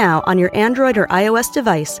Journey now on your Android or iOS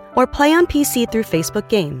device, or play on PC through Facebook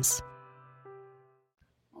Games.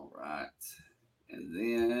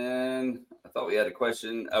 Then I thought we had a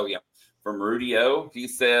question. Oh, yeah. From Rudy O. He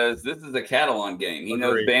says, this is a Catalan game. He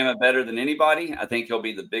knows Bama better than anybody. I think he'll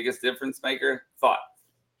be the biggest difference maker. Thought.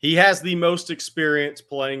 He has the most experience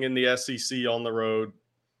playing in the SEC on the road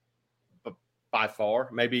by far.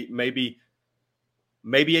 Maybe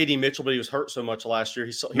A.D. Mitchell, but he was hurt so much last year.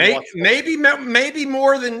 Maybe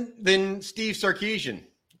more than Steve Sarkisian.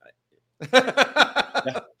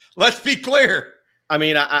 Yeah. Let's be clear. I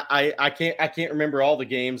mean, I can't remember all the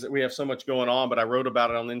games that we have so much going on, but I wrote about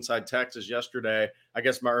it on Inside Texas yesterday. I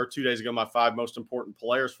guess 2 days ago, my 5 most important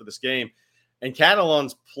players for this game. And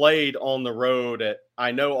Catalan's played on the road at,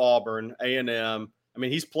 I know, Auburn, A&M. I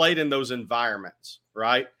mean, he's played in those environments,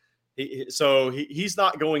 right? So he's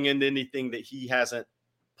not going into anything that he hasn't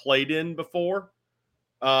played in before.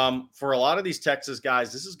 For a lot of these Texas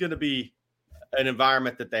guys, this is going to be an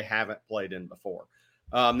environment that they haven't played in before.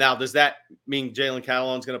 Now, does that mean Jalen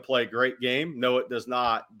Catalon's going to play a great game? No, it does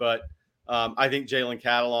not. But I think Jalen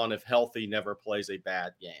Catalon, if healthy, never plays a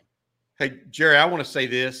bad game. Hey, Jerry, I want to say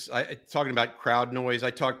this. Talking about crowd noise,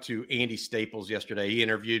 I talked to Andy Staples yesterday. He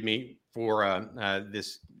interviewed me for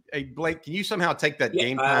this. Hey, Blake, can you somehow take that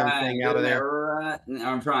game time thing out of there? Right.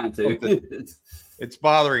 I'm trying to. It's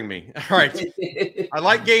bothering me. All right. I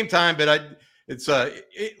like game time, but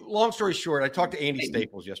long story short, I talked to Andy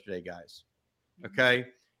Staples yesterday, guys. Okay.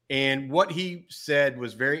 And what he said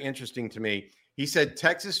was very interesting to me. He said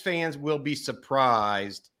Texas fans will be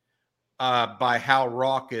surprised by how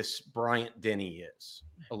raucous Bryant Denny is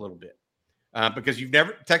a little bit because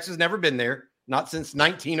Texas has never been there, not since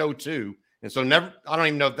 1902. And so I don't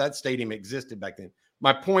even know if that stadium existed back then.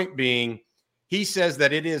 My point being, he says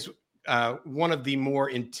that it is one of the more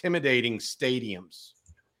intimidating stadiums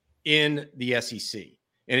in the SEC.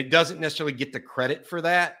 And it doesn't necessarily get the credit for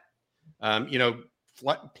that.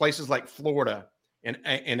 Places like Florida and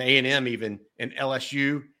A&M even and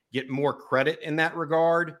LSU get more credit in that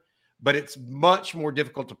regard, but it's much more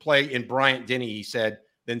difficult to play in Bryant Denny, he said,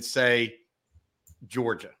 than say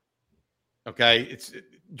Georgia. Okay.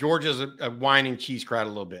 Georgia's a wine and cheese crowd a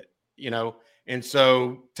little bit, and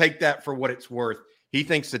so take that for what it's worth. He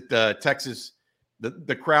thinks that Texas,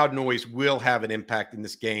 the crowd noise will have an impact in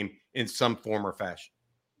this game in some form or fashion.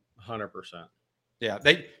 100%. Yeah,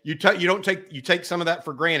 you take some of that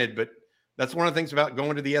for granted, but that's one of the things about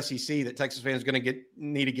going to the SEC that Texas fans are going to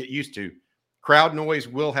need to get used to. Crowd noise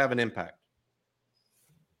will have an impact.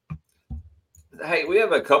 Hey, we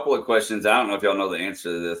have a couple of questions. I don't know if y'all know the answer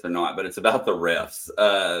to this or not, but it's about the refs.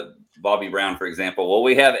 Bobby Brown, for example. Will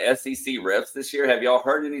we have SEC refs this year? Have y'all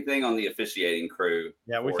heard anything on the officiating crew?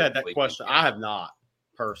 Yeah, we've had that question. I have not,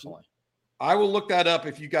 personally. I will look that up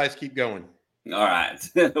if you guys keep going. All right.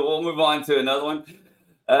 We'll move on to another one.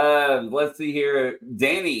 Let's see here.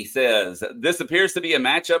 Danny says, this appears to be a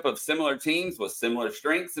matchup of similar teams with similar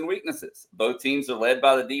strengths and weaknesses. Both teams are led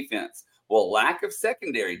by the defense. Will lack of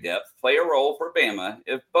secondary depth play a role for Bama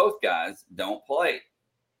if both guys don't play?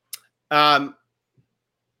 Only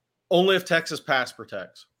if Texas pass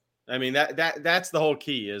protects. I mean, that's the whole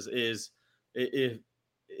key is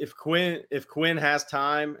if Quinn has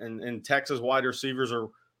time and Texas wide receivers are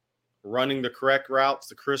running the correct routes,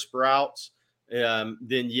 the crisp routes,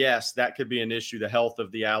 then yes, that could be an issue, the health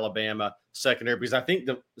of the Alabama secondary, because I think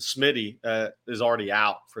the Smitty is already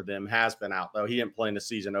out for them, has been out, though. He didn't play in the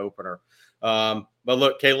season opener. But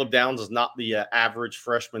look, Caleb Downs is not the average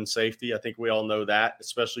freshman safety. I think we all know that,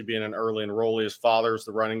 especially being an early enrollee. His father is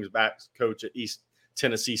the running backs coach at East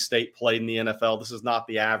Tennessee State, played in the NFL. This is not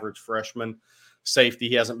the average freshman safety.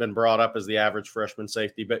 He hasn't been brought up as the average freshman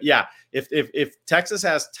safety. But yeah, if Texas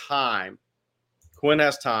has time, Quinn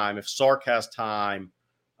has time, if Sark has time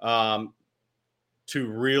to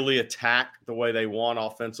really attack the way they want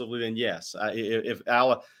offensively, then yes. If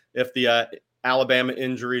the Alabama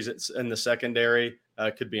injuries in the secondary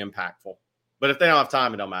could be impactful. But if they don't have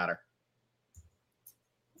time, it don't matter.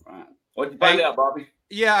 All right. What'd you find out, Bobby?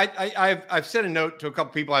 Yeah, I've sent a note to a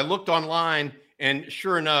couple people. I looked online, and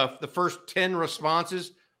sure enough, the first 10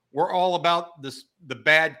 responses were all about the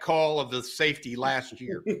bad call of the safety last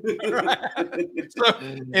year. So,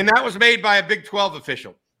 and that was made by a Big 12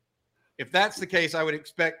 official. If that's the case, I would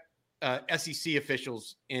expect SEC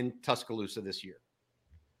officials in Tuscaloosa this year.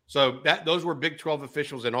 So those were Big 12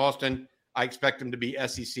 officials in Austin. I expect them to be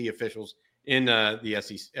SEC officials in the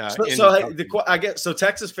SEC. I guess so.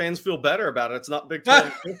 Texas fans feel better about it. It's not Big 12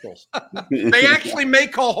 officials. They actually may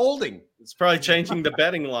call holding. It's probably changing the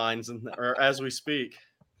betting lines or as we speak.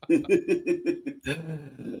 Okay,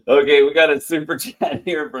 we got a super chat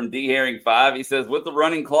here from D Herring 5. He says, with the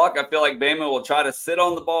running clock, I feel like Bama will try to sit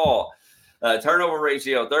on the ball. Turnover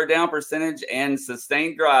ratio, third down percentage, and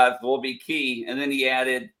sustained drives will be key. And then he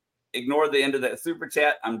added, ignore the end of that super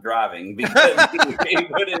chat. I'm driving, because he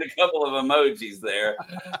put in a couple of emojis there.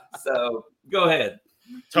 So go ahead.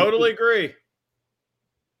 Totally agree.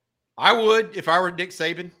 I would if I were Nick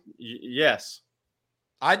Saban. Yes.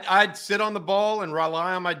 I'd sit on the ball and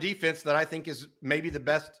rely on my defense that I think is maybe the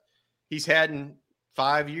best he's had in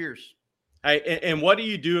 5 years. Hey, and what do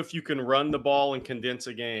you do if you can run the ball and condense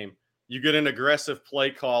a game? You get an aggressive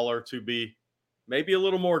play caller to be maybe a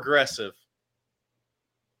little more aggressive.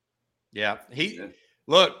 Yeah.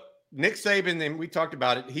 Look, Nick Saban, and we talked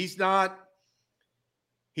about it, he's not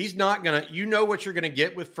going to, you know what you're going to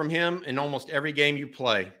get from him in almost every game you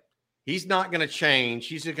play. He's not going to change.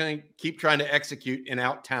 He's just going to keep trying to execute and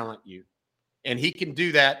out-talent you. And he can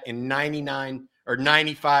do that in 99 or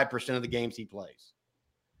 95% of the games he plays.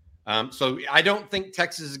 So I don't think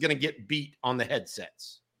Texas is going to get beat on the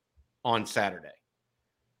headsets on Saturday.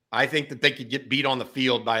 I think that they could get beat on the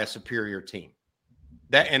field by a superior team.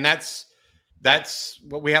 That's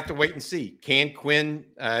what we have to wait and see. Can Quinn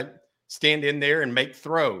stand in there and make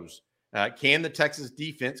throws? Can the Texas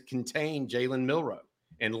defense contain Jalen Milroe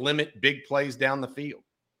and limit big plays down the field?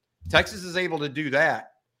 Texas is able to do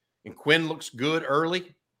that, and Quinn looks good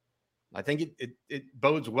early. I think it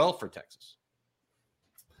bodes well for Texas.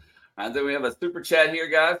 And then we have a super chat here,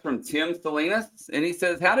 guys, from Tim Salinas, and he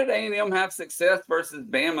says, how did A&M have success versus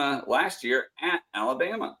Bama last year at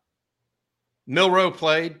Alabama? Milroe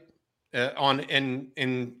played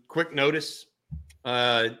in quick notice.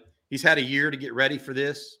 He's had a year to get ready for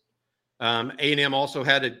this. A&M also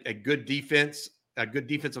had a good defense, a good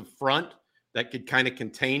defensive front that could kind of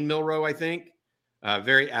contain Milroe, I think.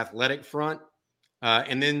 Very athletic front.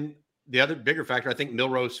 And then the other bigger factor, I think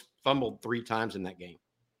Milroe's fumbled 3 times in that game.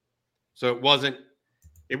 So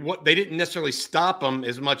they didn't necessarily stop him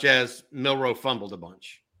as much as Milroe fumbled a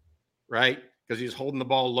bunch, right? Because he was holding the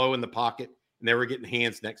ball low in the pocket and they were getting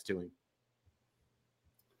hands next to him.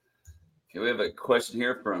 Okay, we have a question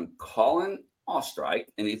here from Colin Ostrike,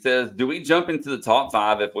 and he says, do we jump into the top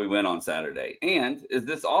 5 if we win on Saturday? And is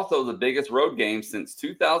this also the biggest road game since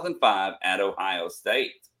 2005 at Ohio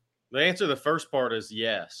State? The answer to the first part is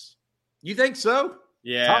yes. You think so?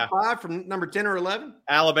 Yeah. Top 5 from number 10 or 11?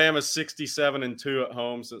 Alabama's 67-2 at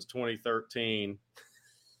home since 2013.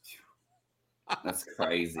 That's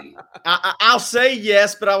crazy. I'll say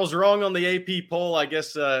yes, but I was wrong on the AP poll, I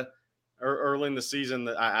guess, early in the season.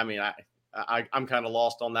 I'm kind of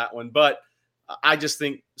lost on that one. But I just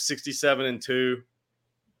think 67-2,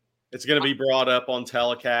 it's going to be brought up on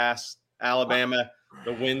telecast. Alabama,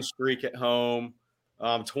 the win streak at home,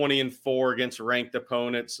 20-4 against ranked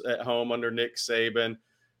opponents at home under Nick Saban.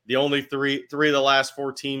 The only three of the last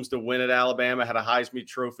 4 teams to win at Alabama had a Heisman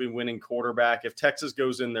Trophy winning quarterback. If Texas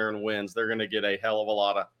goes in there and wins, they're going to get a hell of a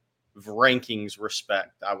lot of rankings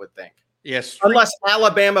respect, I would think. Yes. Unless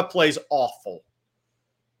Alabama plays awful.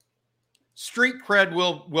 Street cred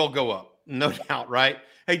will go up, no doubt, right?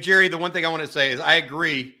 Hey, Jerry, the one thing I want to say is I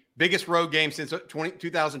agree. Biggest road game since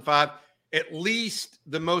 2005, at least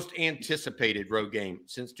the most anticipated road game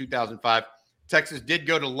since 2005. Texas did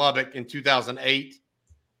go to Lubbock in 2008.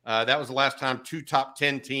 That was the last time 2 top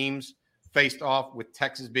 10 teams faced off with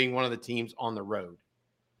Texas being one of the teams on the road.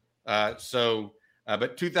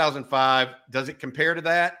 But 2005, does it compare to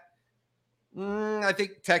that? I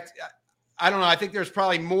think I don't know. I think there's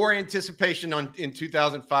probably more anticipation in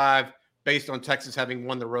 2005 based on Texas having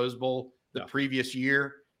won the Rose Bowl the previous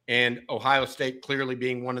year, and Ohio State clearly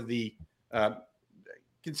being one of the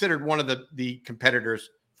considered one of the competitors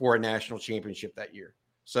for a national championship that year.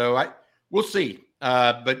 So we'll see.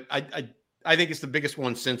 But I think it's the biggest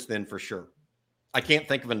one since then for sure. I can't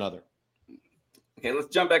think of another. Okay, let's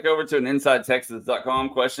jump back over to an InsideTexas.com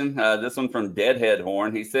question. This one from Deadhead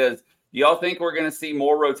Horn. He says, do y'all think we're going to see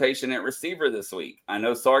more rotation at receiver this week? I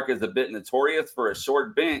know Sark is a bit notorious for a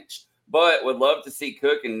short bench, but would love to see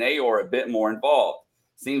Cook and Nayor a bit more involved.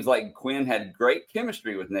 Seems like Quinn had great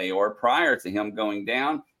chemistry with Nayor prior to him going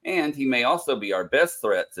down, and he may also be our best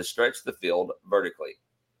threat to stretch the field vertically.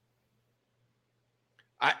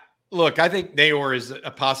 I think Nayor is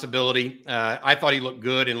a possibility. I thought he looked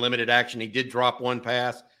good in limited action. He did drop one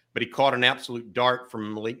pass, but he caught an absolute dart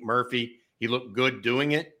from Malik Murphy. He looked good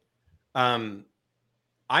doing it. I'm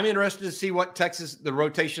interested to see what the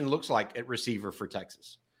rotation looks like at receiver for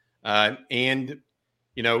Texas. And,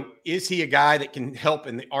 is he a guy that can help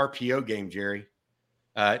in the RPO game, Jerry?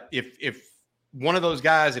 If one of those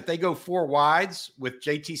guys, if they go 4 wides with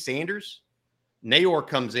JT Sanders, Nayor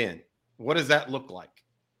comes in. What does that look like?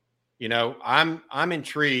 I'm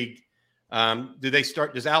intrigued.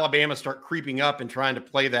 Does Alabama start creeping up and trying to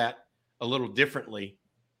play that a little differently?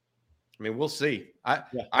 I mean, we'll see.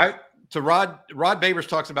 Rod Babers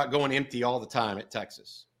talks about going empty all the time at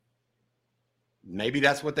Texas. Maybe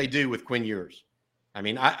that's what they do with Quinn Ewers. I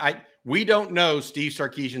mean, we don't know Steve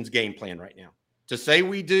Sarkisian's game plan right now. To say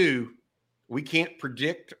we do, we can't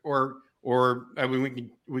predict or I mean,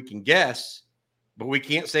 we can guess, but we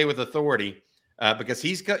can't say with authority because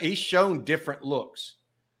he's shown different looks.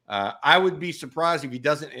 I would be surprised if he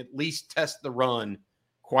doesn't at least test the run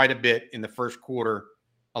quite a bit in the first quarter,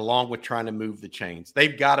 along with trying to move the chains.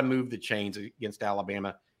 They've got to move the chains against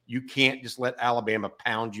Alabama. You can't just let Alabama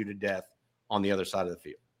pound you to death on the other side of the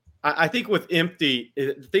field. I think with empty,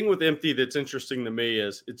 the thing with empty that's interesting to me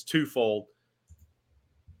is it's twofold.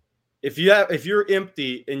 If you're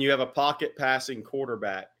empty and you have a pocket passing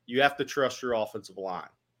quarterback, you have to trust your offensive line.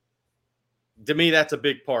 To me, that's a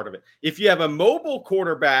big part of it. If you have a mobile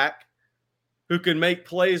quarterback who can make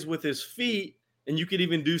plays with his feet, and you could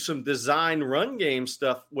even do some design run game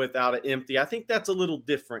stuff without an empty, I think that's a little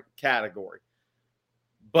different category.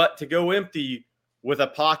 But to go empty with a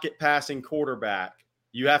pocket passing quarterback,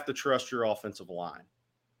 you have to trust your offensive line.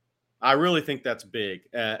 I really think that's big.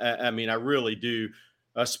 I really do,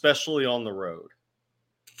 especially on the road.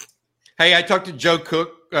 Hey, I talked to Joe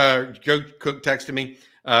Cook. Joe Cook texted me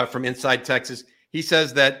from Inside Texas. He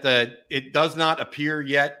says that it does not appear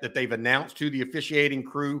yet that they've announced who the officiating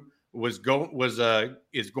crew is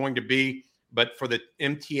going to be, but for the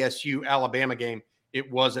MTSU Alabama game,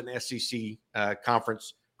 it was an SEC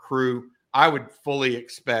conference crew. I would fully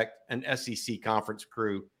expect an SEC conference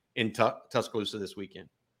crew in Tuscaloosa this weekend.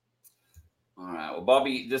 All right. Well,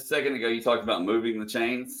 Bobby, just a second ago, you talked about moving the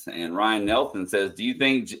chains, and Ryan Nelson says, do you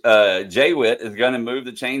think Jay Witt is going to move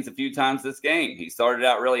the chains a few times this game? He started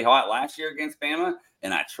out really hot last year against Bama,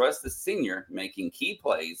 and I trust the senior making key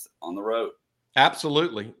plays on the road.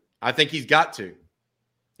 Absolutely. I think he's got to.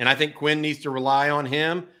 And I think Quinn needs to rely on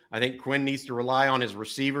him. I think Quinn needs to rely on his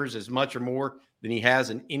receivers as much or more than he has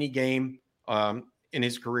in any game in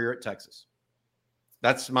his career at Texas.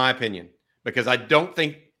 That's my opinion, because I don't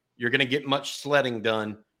think you're going to get much sledding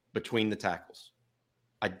done between the tackles.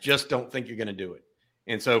 I just don't think you're going to do it.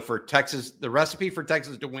 And so for Texas, the recipe for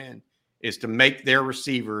Texas to win is to make their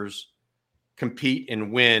receivers compete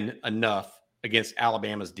and win enough against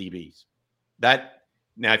Alabama's DBs.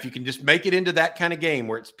 Now, if you can just make it into that kind of game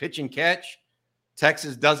where it's pitch and catch,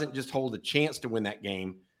 Texas doesn't just hold a chance to win that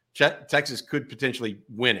game. Texas could potentially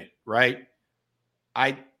win it, right?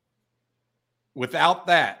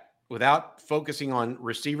 Without focusing on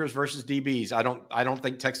receivers versus DBs, I don't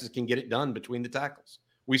think Texas can get it done between the tackles.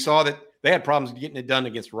 We saw that they had problems getting it done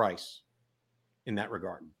against Rice in that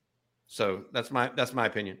regard. So that's my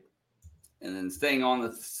opinion. And then staying on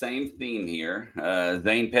the same theme here,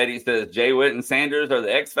 Zane Petty says, Jay Witt and Sanders are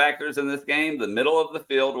the X factors in this game. The middle of the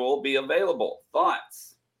field will be available.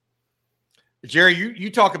 Thoughts? Jerry, you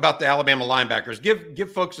talk about the Alabama linebackers.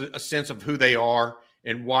 Give folks a sense of who they are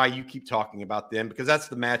and why you keep talking about them, because that's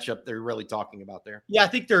the matchup they're really talking about there. Yeah, I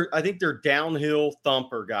think they're downhill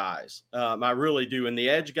thumper guys. I really do. And the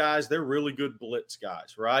edge guys, they're really good blitz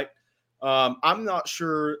guys, right? I'm not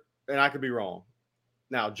sure, and I could be wrong,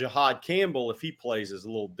 Now, Jahad Campbell, if he plays, is a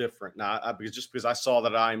little different. Now, because I saw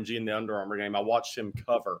that IMG in the Under Armour game, I watched him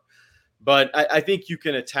cover. But I think you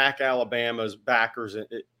can attack Alabama's backers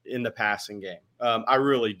in the passing game. I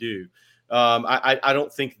really do. I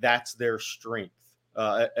don't think that's their strength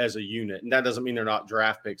as a unit. And that doesn't mean they're not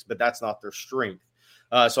draft picks, but that's not their strength.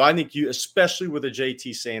 So I think you, especially with a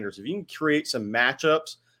JT Sanders, if you can create some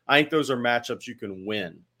matchups, I think those are matchups you can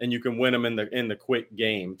win, and you can win them in the quick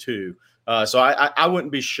game too. So I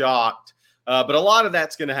wouldn't be shocked, but a lot of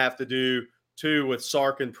that's going to have to do too with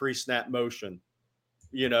Sark and pre-snap motion,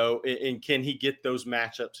 and can he get those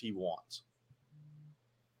matchups he wants?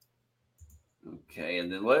 Okay,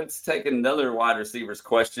 and then let's take another wide receivers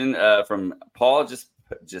question from Paul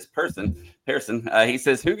Pearson. He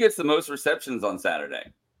says, "Who gets the most receptions on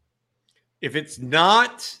Saturday?" If it's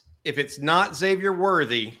not Xavier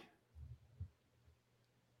Worthy,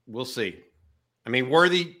 we'll see. I mean,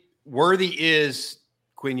 Worthy is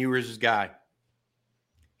Quinn Ewers' guy.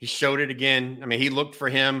 He showed it again. I mean, he looked for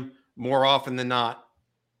him more often than not.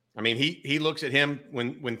 I mean, he looks at him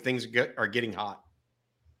when things are getting hot.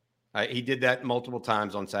 He did that multiple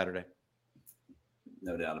times on Saturday.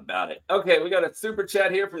 No doubt about it. Okay, we got a super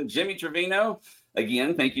chat here from Jimmy Trevino.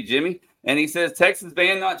 Again, thank you, Jimmy. And he says, Texas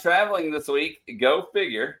band not traveling this week. Go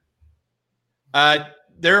figure.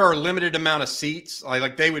 There are a limited amount of seats.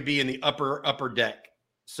 Like they would be in the upper deck.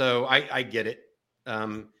 So I get it.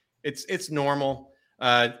 It's normal.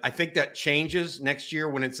 I think that changes next year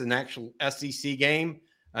when it's an actual SEC game.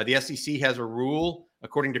 The SEC has a rule,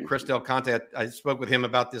 according to Chris Del Conte. I spoke with him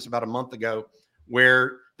about this about a month ago,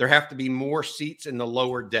 where there have to be more seats in the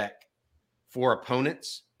lower deck for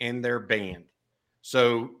opponents and their band.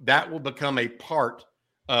 So that will become a part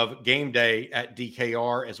of game day at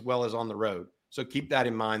DKR as well as on the road. So keep that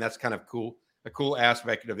in mind. That's kind of cool, a cool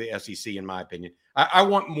aspect of the SEC, in my opinion. I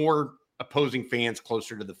want more opposing fans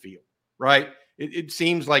closer to the field, right? It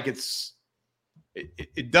seems like it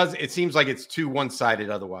seems like it's too one-sided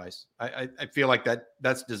otherwise. I feel like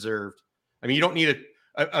that's deserved. I mean, you don't need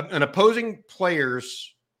an opposing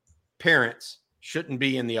player's parents shouldn't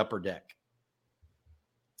be in the upper deck,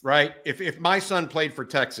 right? If my son played for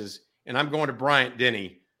Texas and I'm going to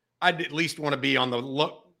Bryant-Denny, I'd at least want to be on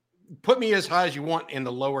the put me as high as you want in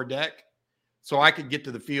the lower deck so I could get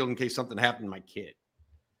to the field in case something happened to my kid.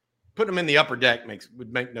 Putting them in the upper deck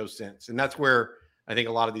would make no sense. And that's where I think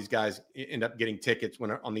a lot of these guys end up getting tickets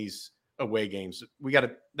when on these away games.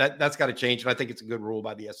 That's got to change. And I think it's a good rule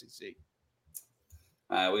by the SEC.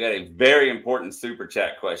 We got a very important super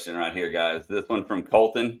chat question right here, guys. This one from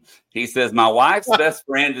Colton. He says, my wife's best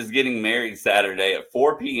friend is getting married Saturday at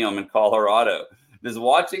 4 p.m. in Colorado. Does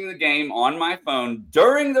watching the game on my phone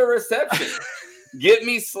during the reception get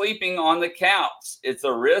me sleeping on the couch? It's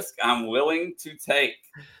a risk I'm willing to take.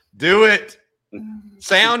 Do it.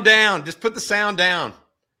 Sound down. Just put the sound down.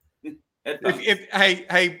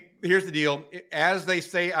 Hey, here's the deal. As they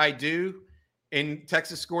say, I do. And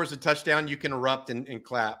Texas scores a touchdown, you can erupt and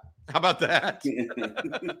clap. How about that?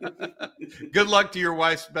 Good luck to your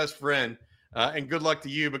wife's best friend, and good luck to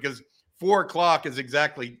you, because 4:00 is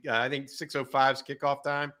exactly, I think 6:05's kickoff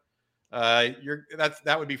time.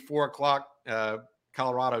 That would be 4:00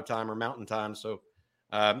 Colorado time or Mountain time. So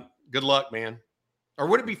good luck, man. Or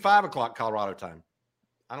would it be 5:00 Colorado time?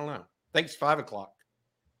 I don't know. I think it's 5:00.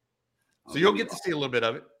 So you'll get to see a little bit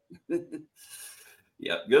of it.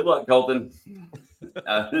 Yeah, good luck, Colton.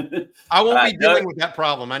 I won't be dealing with that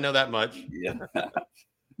problem. I know that much. Yeah.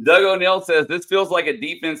 Doug O'Neill says, this feels like a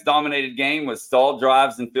defense-dominated game with stalled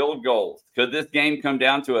drives and field goals. Could this game come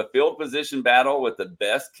down to a field position battle with the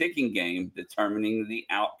best kicking game determining the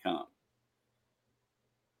outcome?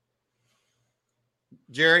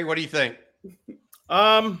 Jerry, what do you think?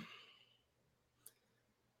 Well,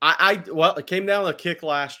 it came down to a kick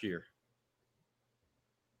last year.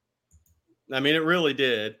 I mean, it really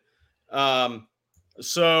did.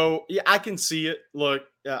 So, yeah, I can see it. Look,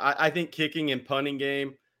 I think kicking and punting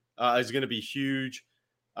game is going to be huge.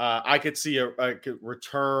 I could see a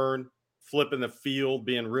return, flipping the field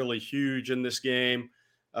being really huge in this game.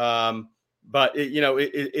 But,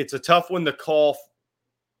 it's a tough one to call.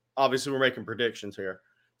 Obviously, we're making predictions here.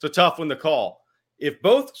 It's a tough one to call. If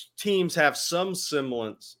both teams have some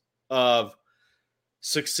semblance of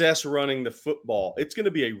success running the football, it's going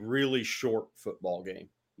to be a really short football game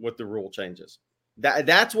with the rule changes.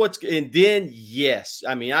 That's what's, and then yes,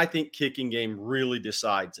 I mean, I think kicking game really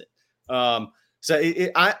decides it.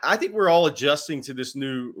 I think we're all adjusting to this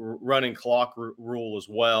new running clock rule as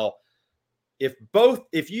well.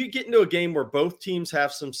 If you get into a game where both teams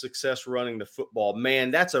have some success running the football,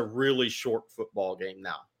 man, that's a really short football game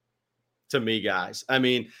now. to me, guys. I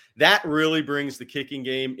mean, that really brings the kicking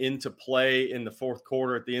game into play in the fourth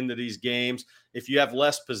quarter at the end of these games. If you have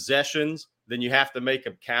less possessions, then you have to make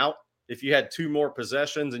them count. If you had 2 more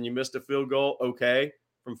possessions and you missed a field goal, okay,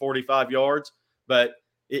 from 45 yards. But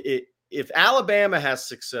if Alabama has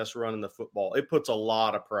success running the football, it puts a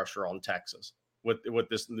lot of pressure on Texas with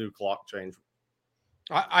this new clock change.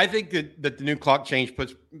 I think that the new clock change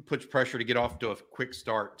puts pressure to get off to a quick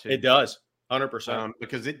start too. It does, 100%.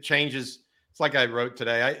 Because it changes. It's like I wrote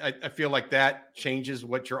today. I feel like that changes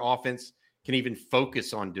what your offense can even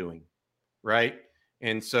focus on doing, right?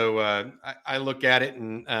 And so I look at it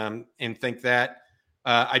and think that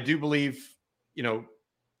I do believe,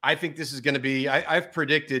 I think this is going to be. I've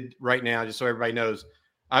predicted right now, just so everybody knows,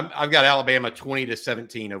 I've got Alabama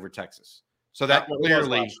 20-17 over Texas. So that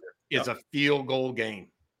clearly is a field goal game,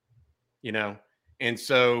 and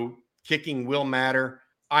so kicking will matter.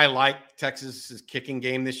 I like Texas's kicking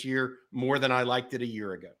game this year more than I liked it a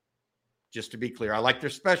year ago. Just to be clear, I like their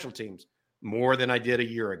special teams more than I did a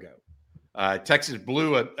year ago. Texas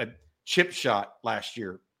blew a chip shot last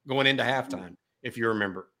year going into halftime, if you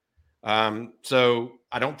remember. So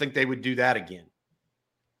I don't think they would do that again.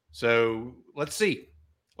 So let's see.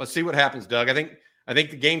 Let's see what happens, Doug. I think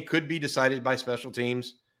the game could be decided by special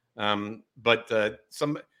teams. But the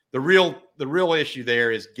real issue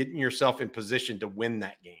there is getting yourself in position to win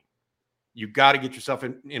that game. You've got to get yourself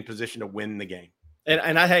in position to win the game.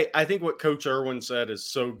 And I think what Coach Irwin said is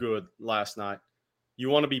so good last night. You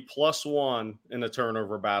want to be +1 in a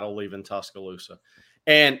turnover battle leaving Tuscaloosa.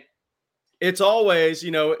 And it's always,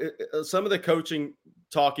 some of the coaching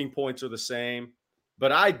talking points are the same,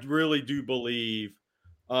 but I really do believe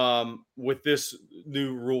with this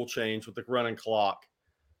new rule change with the running clock,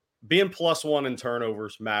 being +1 in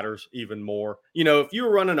turnovers matters even more. If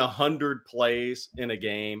you're running 100 plays in a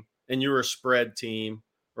game and you're a spread team,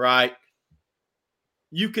 right,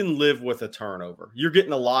 you can live with a turnover. You're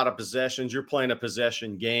getting a lot of possessions. You're playing a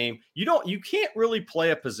possession game. You can't really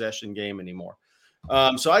play a possession game anymore.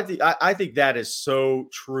 So I think that is so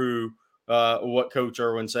true. What Coach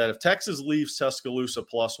Irwin said. If Texas leaves Tuscaloosa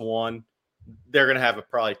 +1, they're going to have a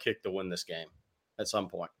probably kick to win this game at some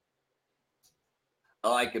point. I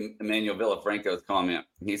like Emmanuel Villafranco's comment.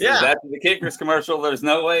 He says, after the Kickers commercial, there's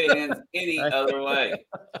no way it ends any other way.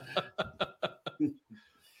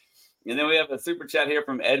 And then we have a super chat here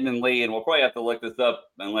from Edmund Lee, and we'll probably have to look this up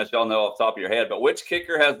unless y'all know off the top of your head. But which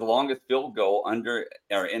kicker has the longest field goal under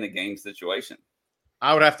or in a game situation?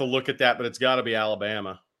 I would have to look at that, but it's got to be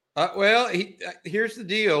Alabama. Here's the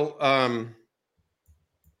deal.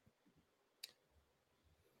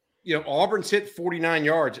 Auburn's hit 49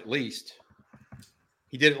 yards at least.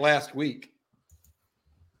 He did it last week.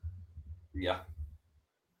 Yeah.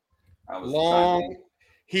 Long.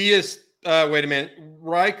 He is, wait a minute.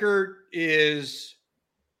 Reichert is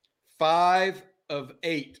 5 of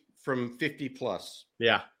 8 from 50+.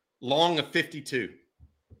 Yeah. Long of 52.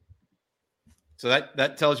 So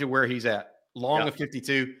that tells you where he's at. Long of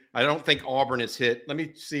 52. I don't think Auburn has hit. Let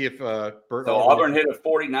me see if Auburn hit a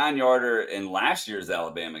 49-yarder in last year's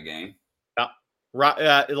Alabama game.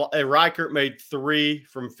 Reichert made 3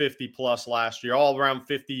 from 50+ last year, all around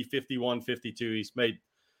 50, 51, 52. He's made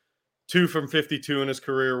 2 from 52 in his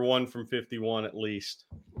career, 1 from 51 at least.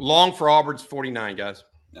 Long for Auburn's 49, guys.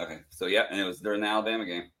 Okay. So, and it was during the Alabama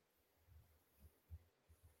game.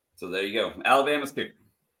 So, there you go. Alabama's kicker.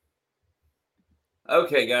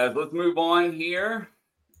 Okay, guys, let's move on here.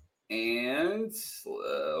 And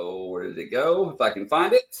where did it go? If I can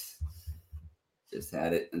find it. Just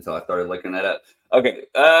had it until I started looking that up. Okay.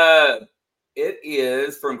 It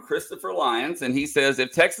is from Christopher Lyons, and he says,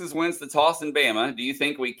 if Texas wins the toss in Bama, do you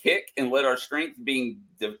think we kick and let our strength being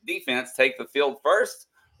defense take the field first,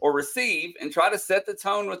 or receive and try to set the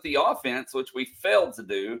tone with the offense, which we failed to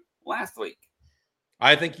do last week?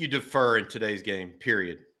 I think you defer in today's game,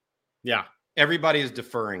 period. Yeah. Everybody is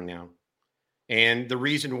deferring now. And the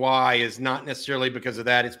reason why is not necessarily because of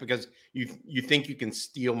that. It's because you think you can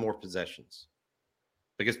steal more possessions.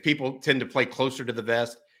 Because people tend to play closer to the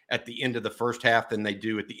vest at the end of the first half than they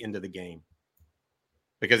do at the end of the game.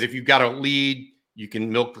 Because if you've got a lead, you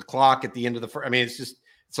can milk the clock at the end of the first. I mean, it's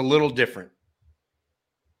a little different.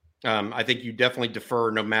 I think you definitely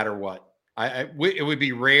defer no matter what. It would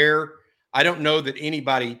be rare. I don't know that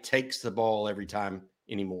anybody takes the ball every time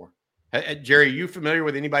anymore. Jerry, are you familiar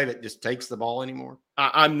with anybody that just takes the ball anymore?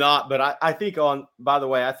 I'm not, but I think on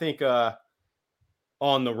the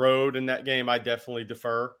road in that game, I definitely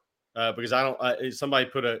defer because I don't. Somebody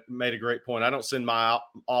made a great point. I don't send my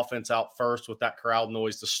offense out first with that crowd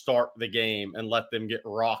noise to start the game and let them get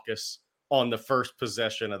raucous on the first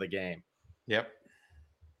possession of the game. Yep.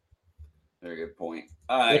 Very good point.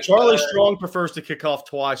 All right. Well, Charlie Strong prefers to kick off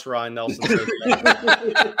twice, Ryan Nelson.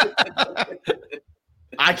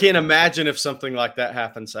 I can't imagine if something like that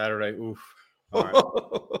happened Saturday. Oof. All right.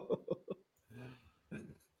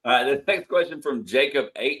 All right, the next question from Jacob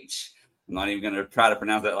H. I'm not even going to try to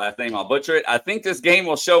pronounce that last name. I'll butcher it. I think this game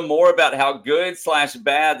will show more about how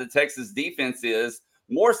good/bad the Texas defense is,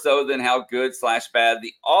 more so than how good/bad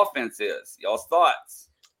the offense is. Y'all's thoughts?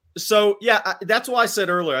 So, yeah, that's why I said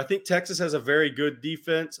earlier, I think Texas has a very good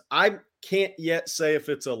defense. I can't yet say if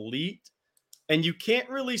it's elite, and you can't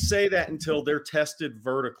really say that until they're tested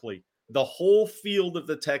vertically. The whole field of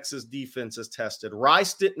the Texas defense is tested.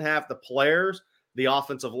 Rice didn't have the players, the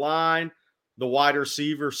offensive line, the wide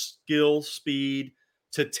receiver skill, speed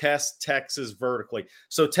to test Texas vertically.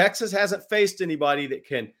 So Texas hasn't faced anybody that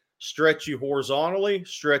can stretch you horizontally,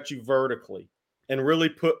 stretch you vertically, and really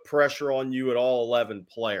put pressure on you at all 11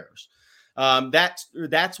 players.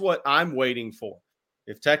 That's what I'm waiting for.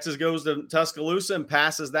 If Texas goes to Tuscaloosa and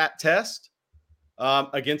passes that test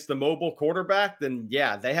against the mobile quarterback, then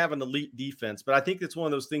yeah, they have an elite defense. But I think it's one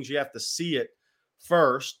of those things you have to see it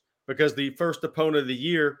first, because the first opponent of the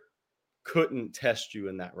year couldn't test you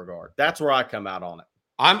in that regard. That's where I come out on it.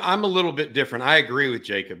 I'm a little bit different. I agree with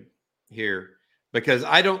Jacob here, because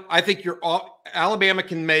I think Alabama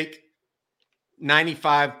can make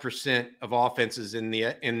 95% of offenses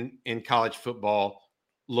in college football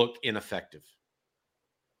look ineffective.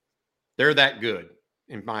 They're that good,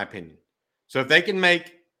 in my opinion. So if they can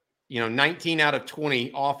make 19 out of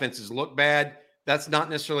 20 offenses look bad, that's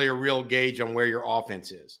not necessarily a real gauge on where your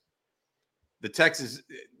offense is.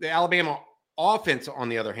 The Alabama offense, on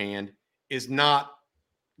the other hand, is not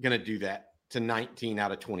going to do that to 19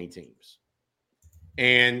 out of 20 teams.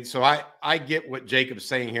 And so I get what Jacob's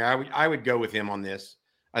saying here. I would go with him on this.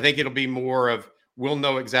 I think it'll be more of, we'll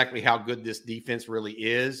know exactly how good this defense really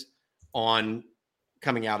is on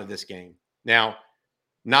coming out of this game. Now,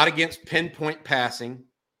 not against pinpoint passing,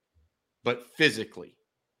 but physically,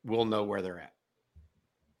 we'll know where they're at.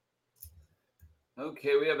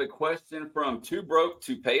 Okay, we have a question from Too Broke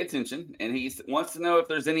to Pay Attention, and he wants to know if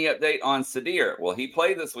there's any update on Sadir. Will he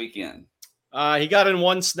play this weekend? He got in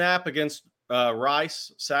one snap against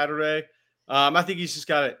Rice Saturday. I think he's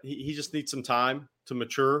just he just needs some time to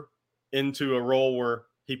mature into a role where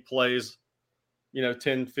he plays,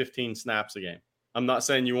 10, 15 snaps a game. I'm not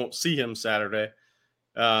saying you won't see him Saturday,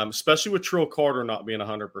 especially with Trill Carter not being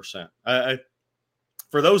 100%.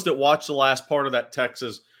 For those that watched the last part of that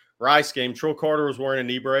Texas Rice game, Trill Carter was wearing a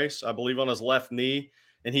knee brace, I believe, on his left knee,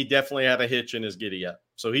 and he definitely had a hitch in his giddy-up.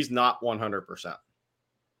 So he's not 100%.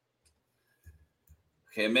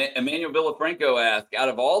 Okay, Emmanuel Villafranco asked, out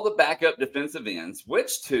of all the backup defensive ends,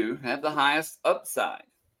 which two have the highest upside?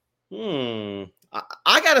 I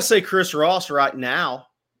got to say Chris Ross right now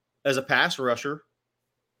as a pass rusher.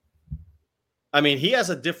 I mean, he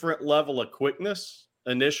has a different level of quickness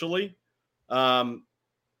initially. That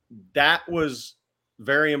was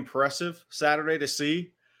very impressive Saturday to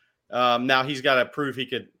see. Now he's got to prove he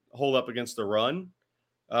could hold up against the run.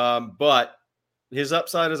 But his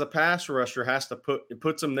upside as a pass rusher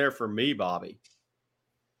puts him there for me, Bobby.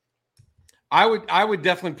 I would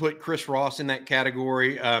definitely put Chris Ross in that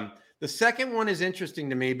category. The second one is interesting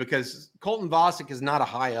to me because Colton Vasek is not a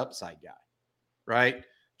high upside guy, right?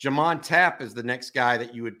 Jamon Tapp is the next guy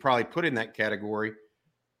that you would probably put in that category.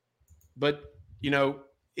 But,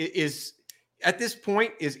 at this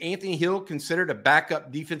point, is Anthony Hill considered a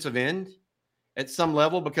backup defensive end at some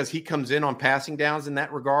level because he comes in on passing downs in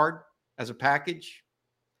that regard as a package?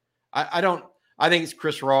 I think it's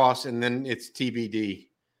Chris Ross, and then it's TBD,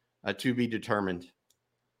 to be determined.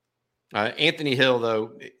 Anthony Hill,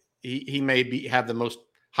 though, he may have the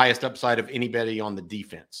highest upside of anybody on the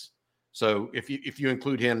defense. So if you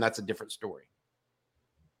include him, that's a different story.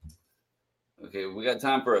 Okay, we got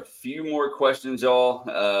time for a few more questions, y'all.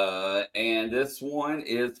 And this one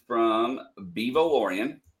is from Bevo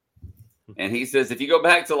Lorian. And he says, if you go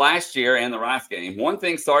back to last year and the Rice game, one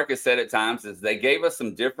thing Sark has said at times is they gave us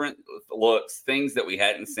some different looks, things that we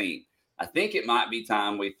hadn't seen. I think it might be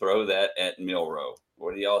time we throw that at Milroe.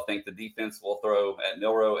 What do y'all think the defense will throw at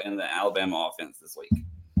Milroe and the Alabama offense this week?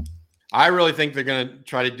 I really think they're going to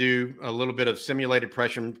try to do a little bit of simulated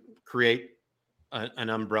pressure and create an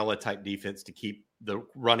umbrella type defense to keep the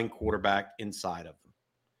running quarterback inside of them.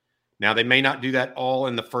 Now, they may not do that all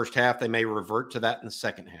in the first half. They may revert to that in the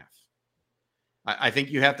second half. I think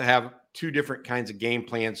you have to have two different kinds of game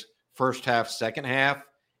plans, first half, second half,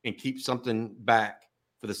 and keep something back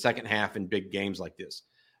for the second half in big games like this.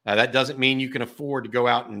 That doesn't mean you can afford to go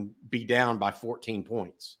out and be down by 14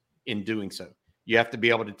 points in doing so. You have to be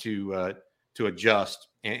able to to adjust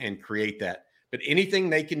and create that. But anything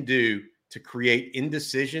they can do to create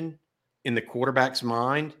indecision in the quarterback's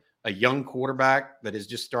mind, a young quarterback that is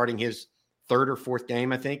just starting his third or fourth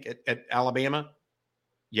game, I think, at Alabama,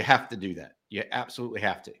 you have to do that. You absolutely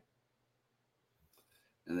have to.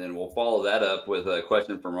 And then we'll follow that up with a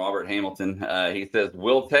question from Robert Hamilton. He says,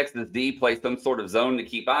 will Texas D play some sort of zone to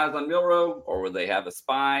keep eyes on Milroe, or will they have a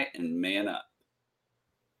spy and man up?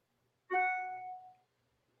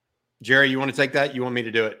 Jerry, you want to take that? You want me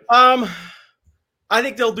to do it? I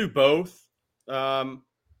think they'll do both.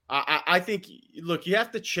 I think, look, you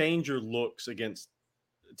have to change your looks against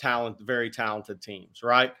very talented teams,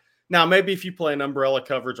 right? Now, maybe if you play an umbrella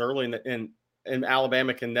coverage early and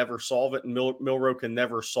Alabama can never solve it and Milroe can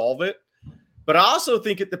never solve it. But I also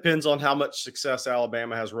think it depends on how much success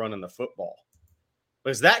Alabama has running the football,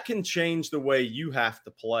 because that can change the way you have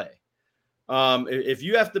to play. If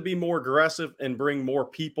you have to be more aggressive and bring more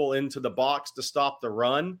people into the box to stop the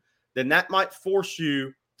run, then that might force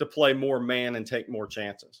you to play more man and take more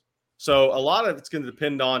chances. So a lot of it's going to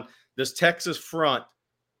depend on, does Texas front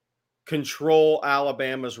control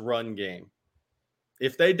Alabama's run game?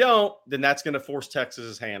 If they don't, then that's going to force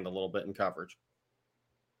Texas's hand a little bit in coverage.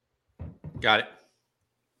 Got it.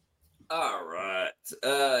 All right.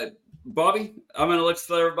 Bobby, I'm going to let you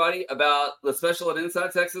tell everybody about the special at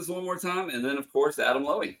Inside Texas one more time. And then, of course, Adam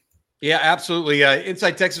Lowy. Yeah, absolutely.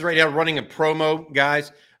 Inside Texas right now running a promo,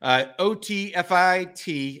 guys.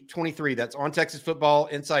 OTFIT 23. That's on Texas football.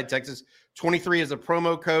 Inside Texas 23 is a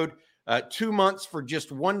promo code. 2 months for just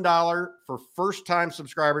 $1 for first-time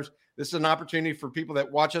subscribers. This is an opportunity for people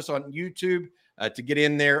that watch us on YouTube to get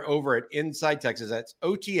in there over at Inside Texas. That's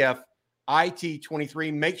OTFIT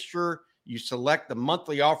 23. Make sure you select the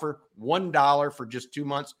monthly offer, $1 for just 2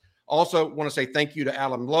 months. Also, want to say thank you to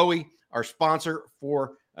Adam Lowy, our sponsor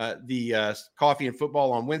for the Coffee and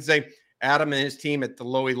Football on Wednesday. Adam and his team at the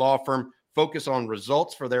Lowy Law Firm focus on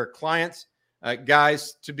results for their clients.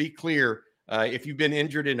 Guys, to be clear, if you've been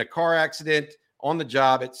injured in a car accident, on the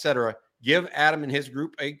job, etc., give Adam and his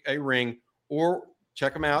group a ring, or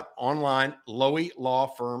check them out online,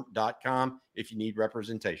 loweylawfirm.com, if you need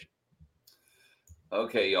representation.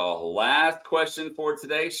 Okay, y'all. Last question for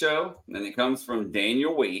today's show, and it comes from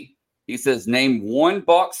Daniel Wee. He says, name one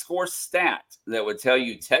box score stat that would tell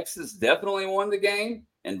you Texas definitely won the game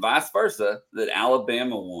and vice versa, that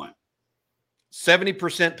Alabama won.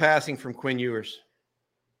 70% passing from Quinn Ewers.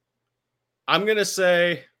 I'm going to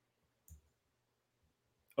say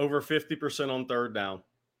over 50% on third down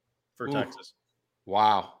for Texas.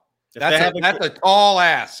 Wow. That's a tall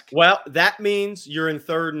ask. Well, that means you're in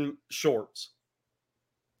third and shorts.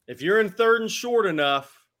 If you're in third and short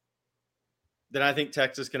enough, then I think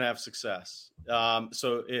Texas can have success.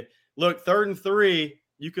 Look, 3rd and 3,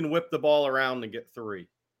 you can whip the ball around and get 3.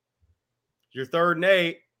 Your 3rd and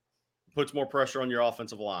 8 puts more pressure on your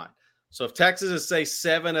offensive line. So if Texas is, say,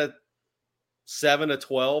 7 to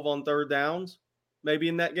 12 on third downs, maybe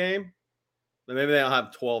in that game, then maybe they don't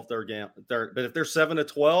have 12 third down. But if they're 7 to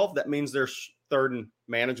 12, that means they're third and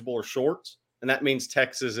manageable or shorts, and that means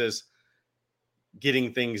Texas is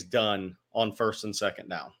getting things done on 1st and 2nd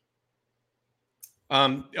down.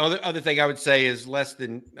 Other thing I would say is less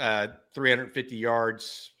than 350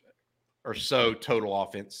 yards or so total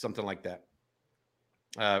offense, something like that,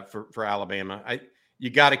 for Alabama. You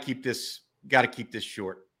got to keep this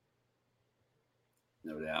short.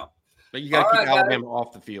 No doubt. But you got to keep Alabama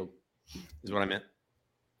off the field, is what I meant.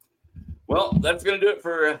 Well, that's going to do it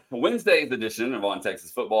for Wednesday's edition of On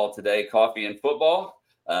Texas Football Today, Coffee and Football.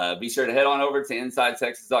 Be sure to head on over to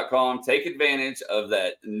InsideTexas.com. Take advantage of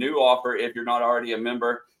that new offer if you're not already a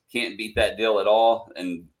member. Can't beat that deal at all.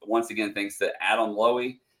 And once again, thanks to Adam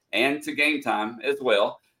Lowy and to Game Time as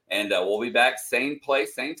well. And we'll be back same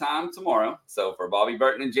place, same time tomorrow. So for Bobby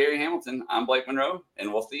Burton and Jerry Hamilton, I'm Blake Monroe,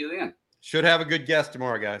 and we'll see you then. Should have a good guest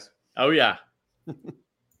tomorrow, guys. Oh, yeah.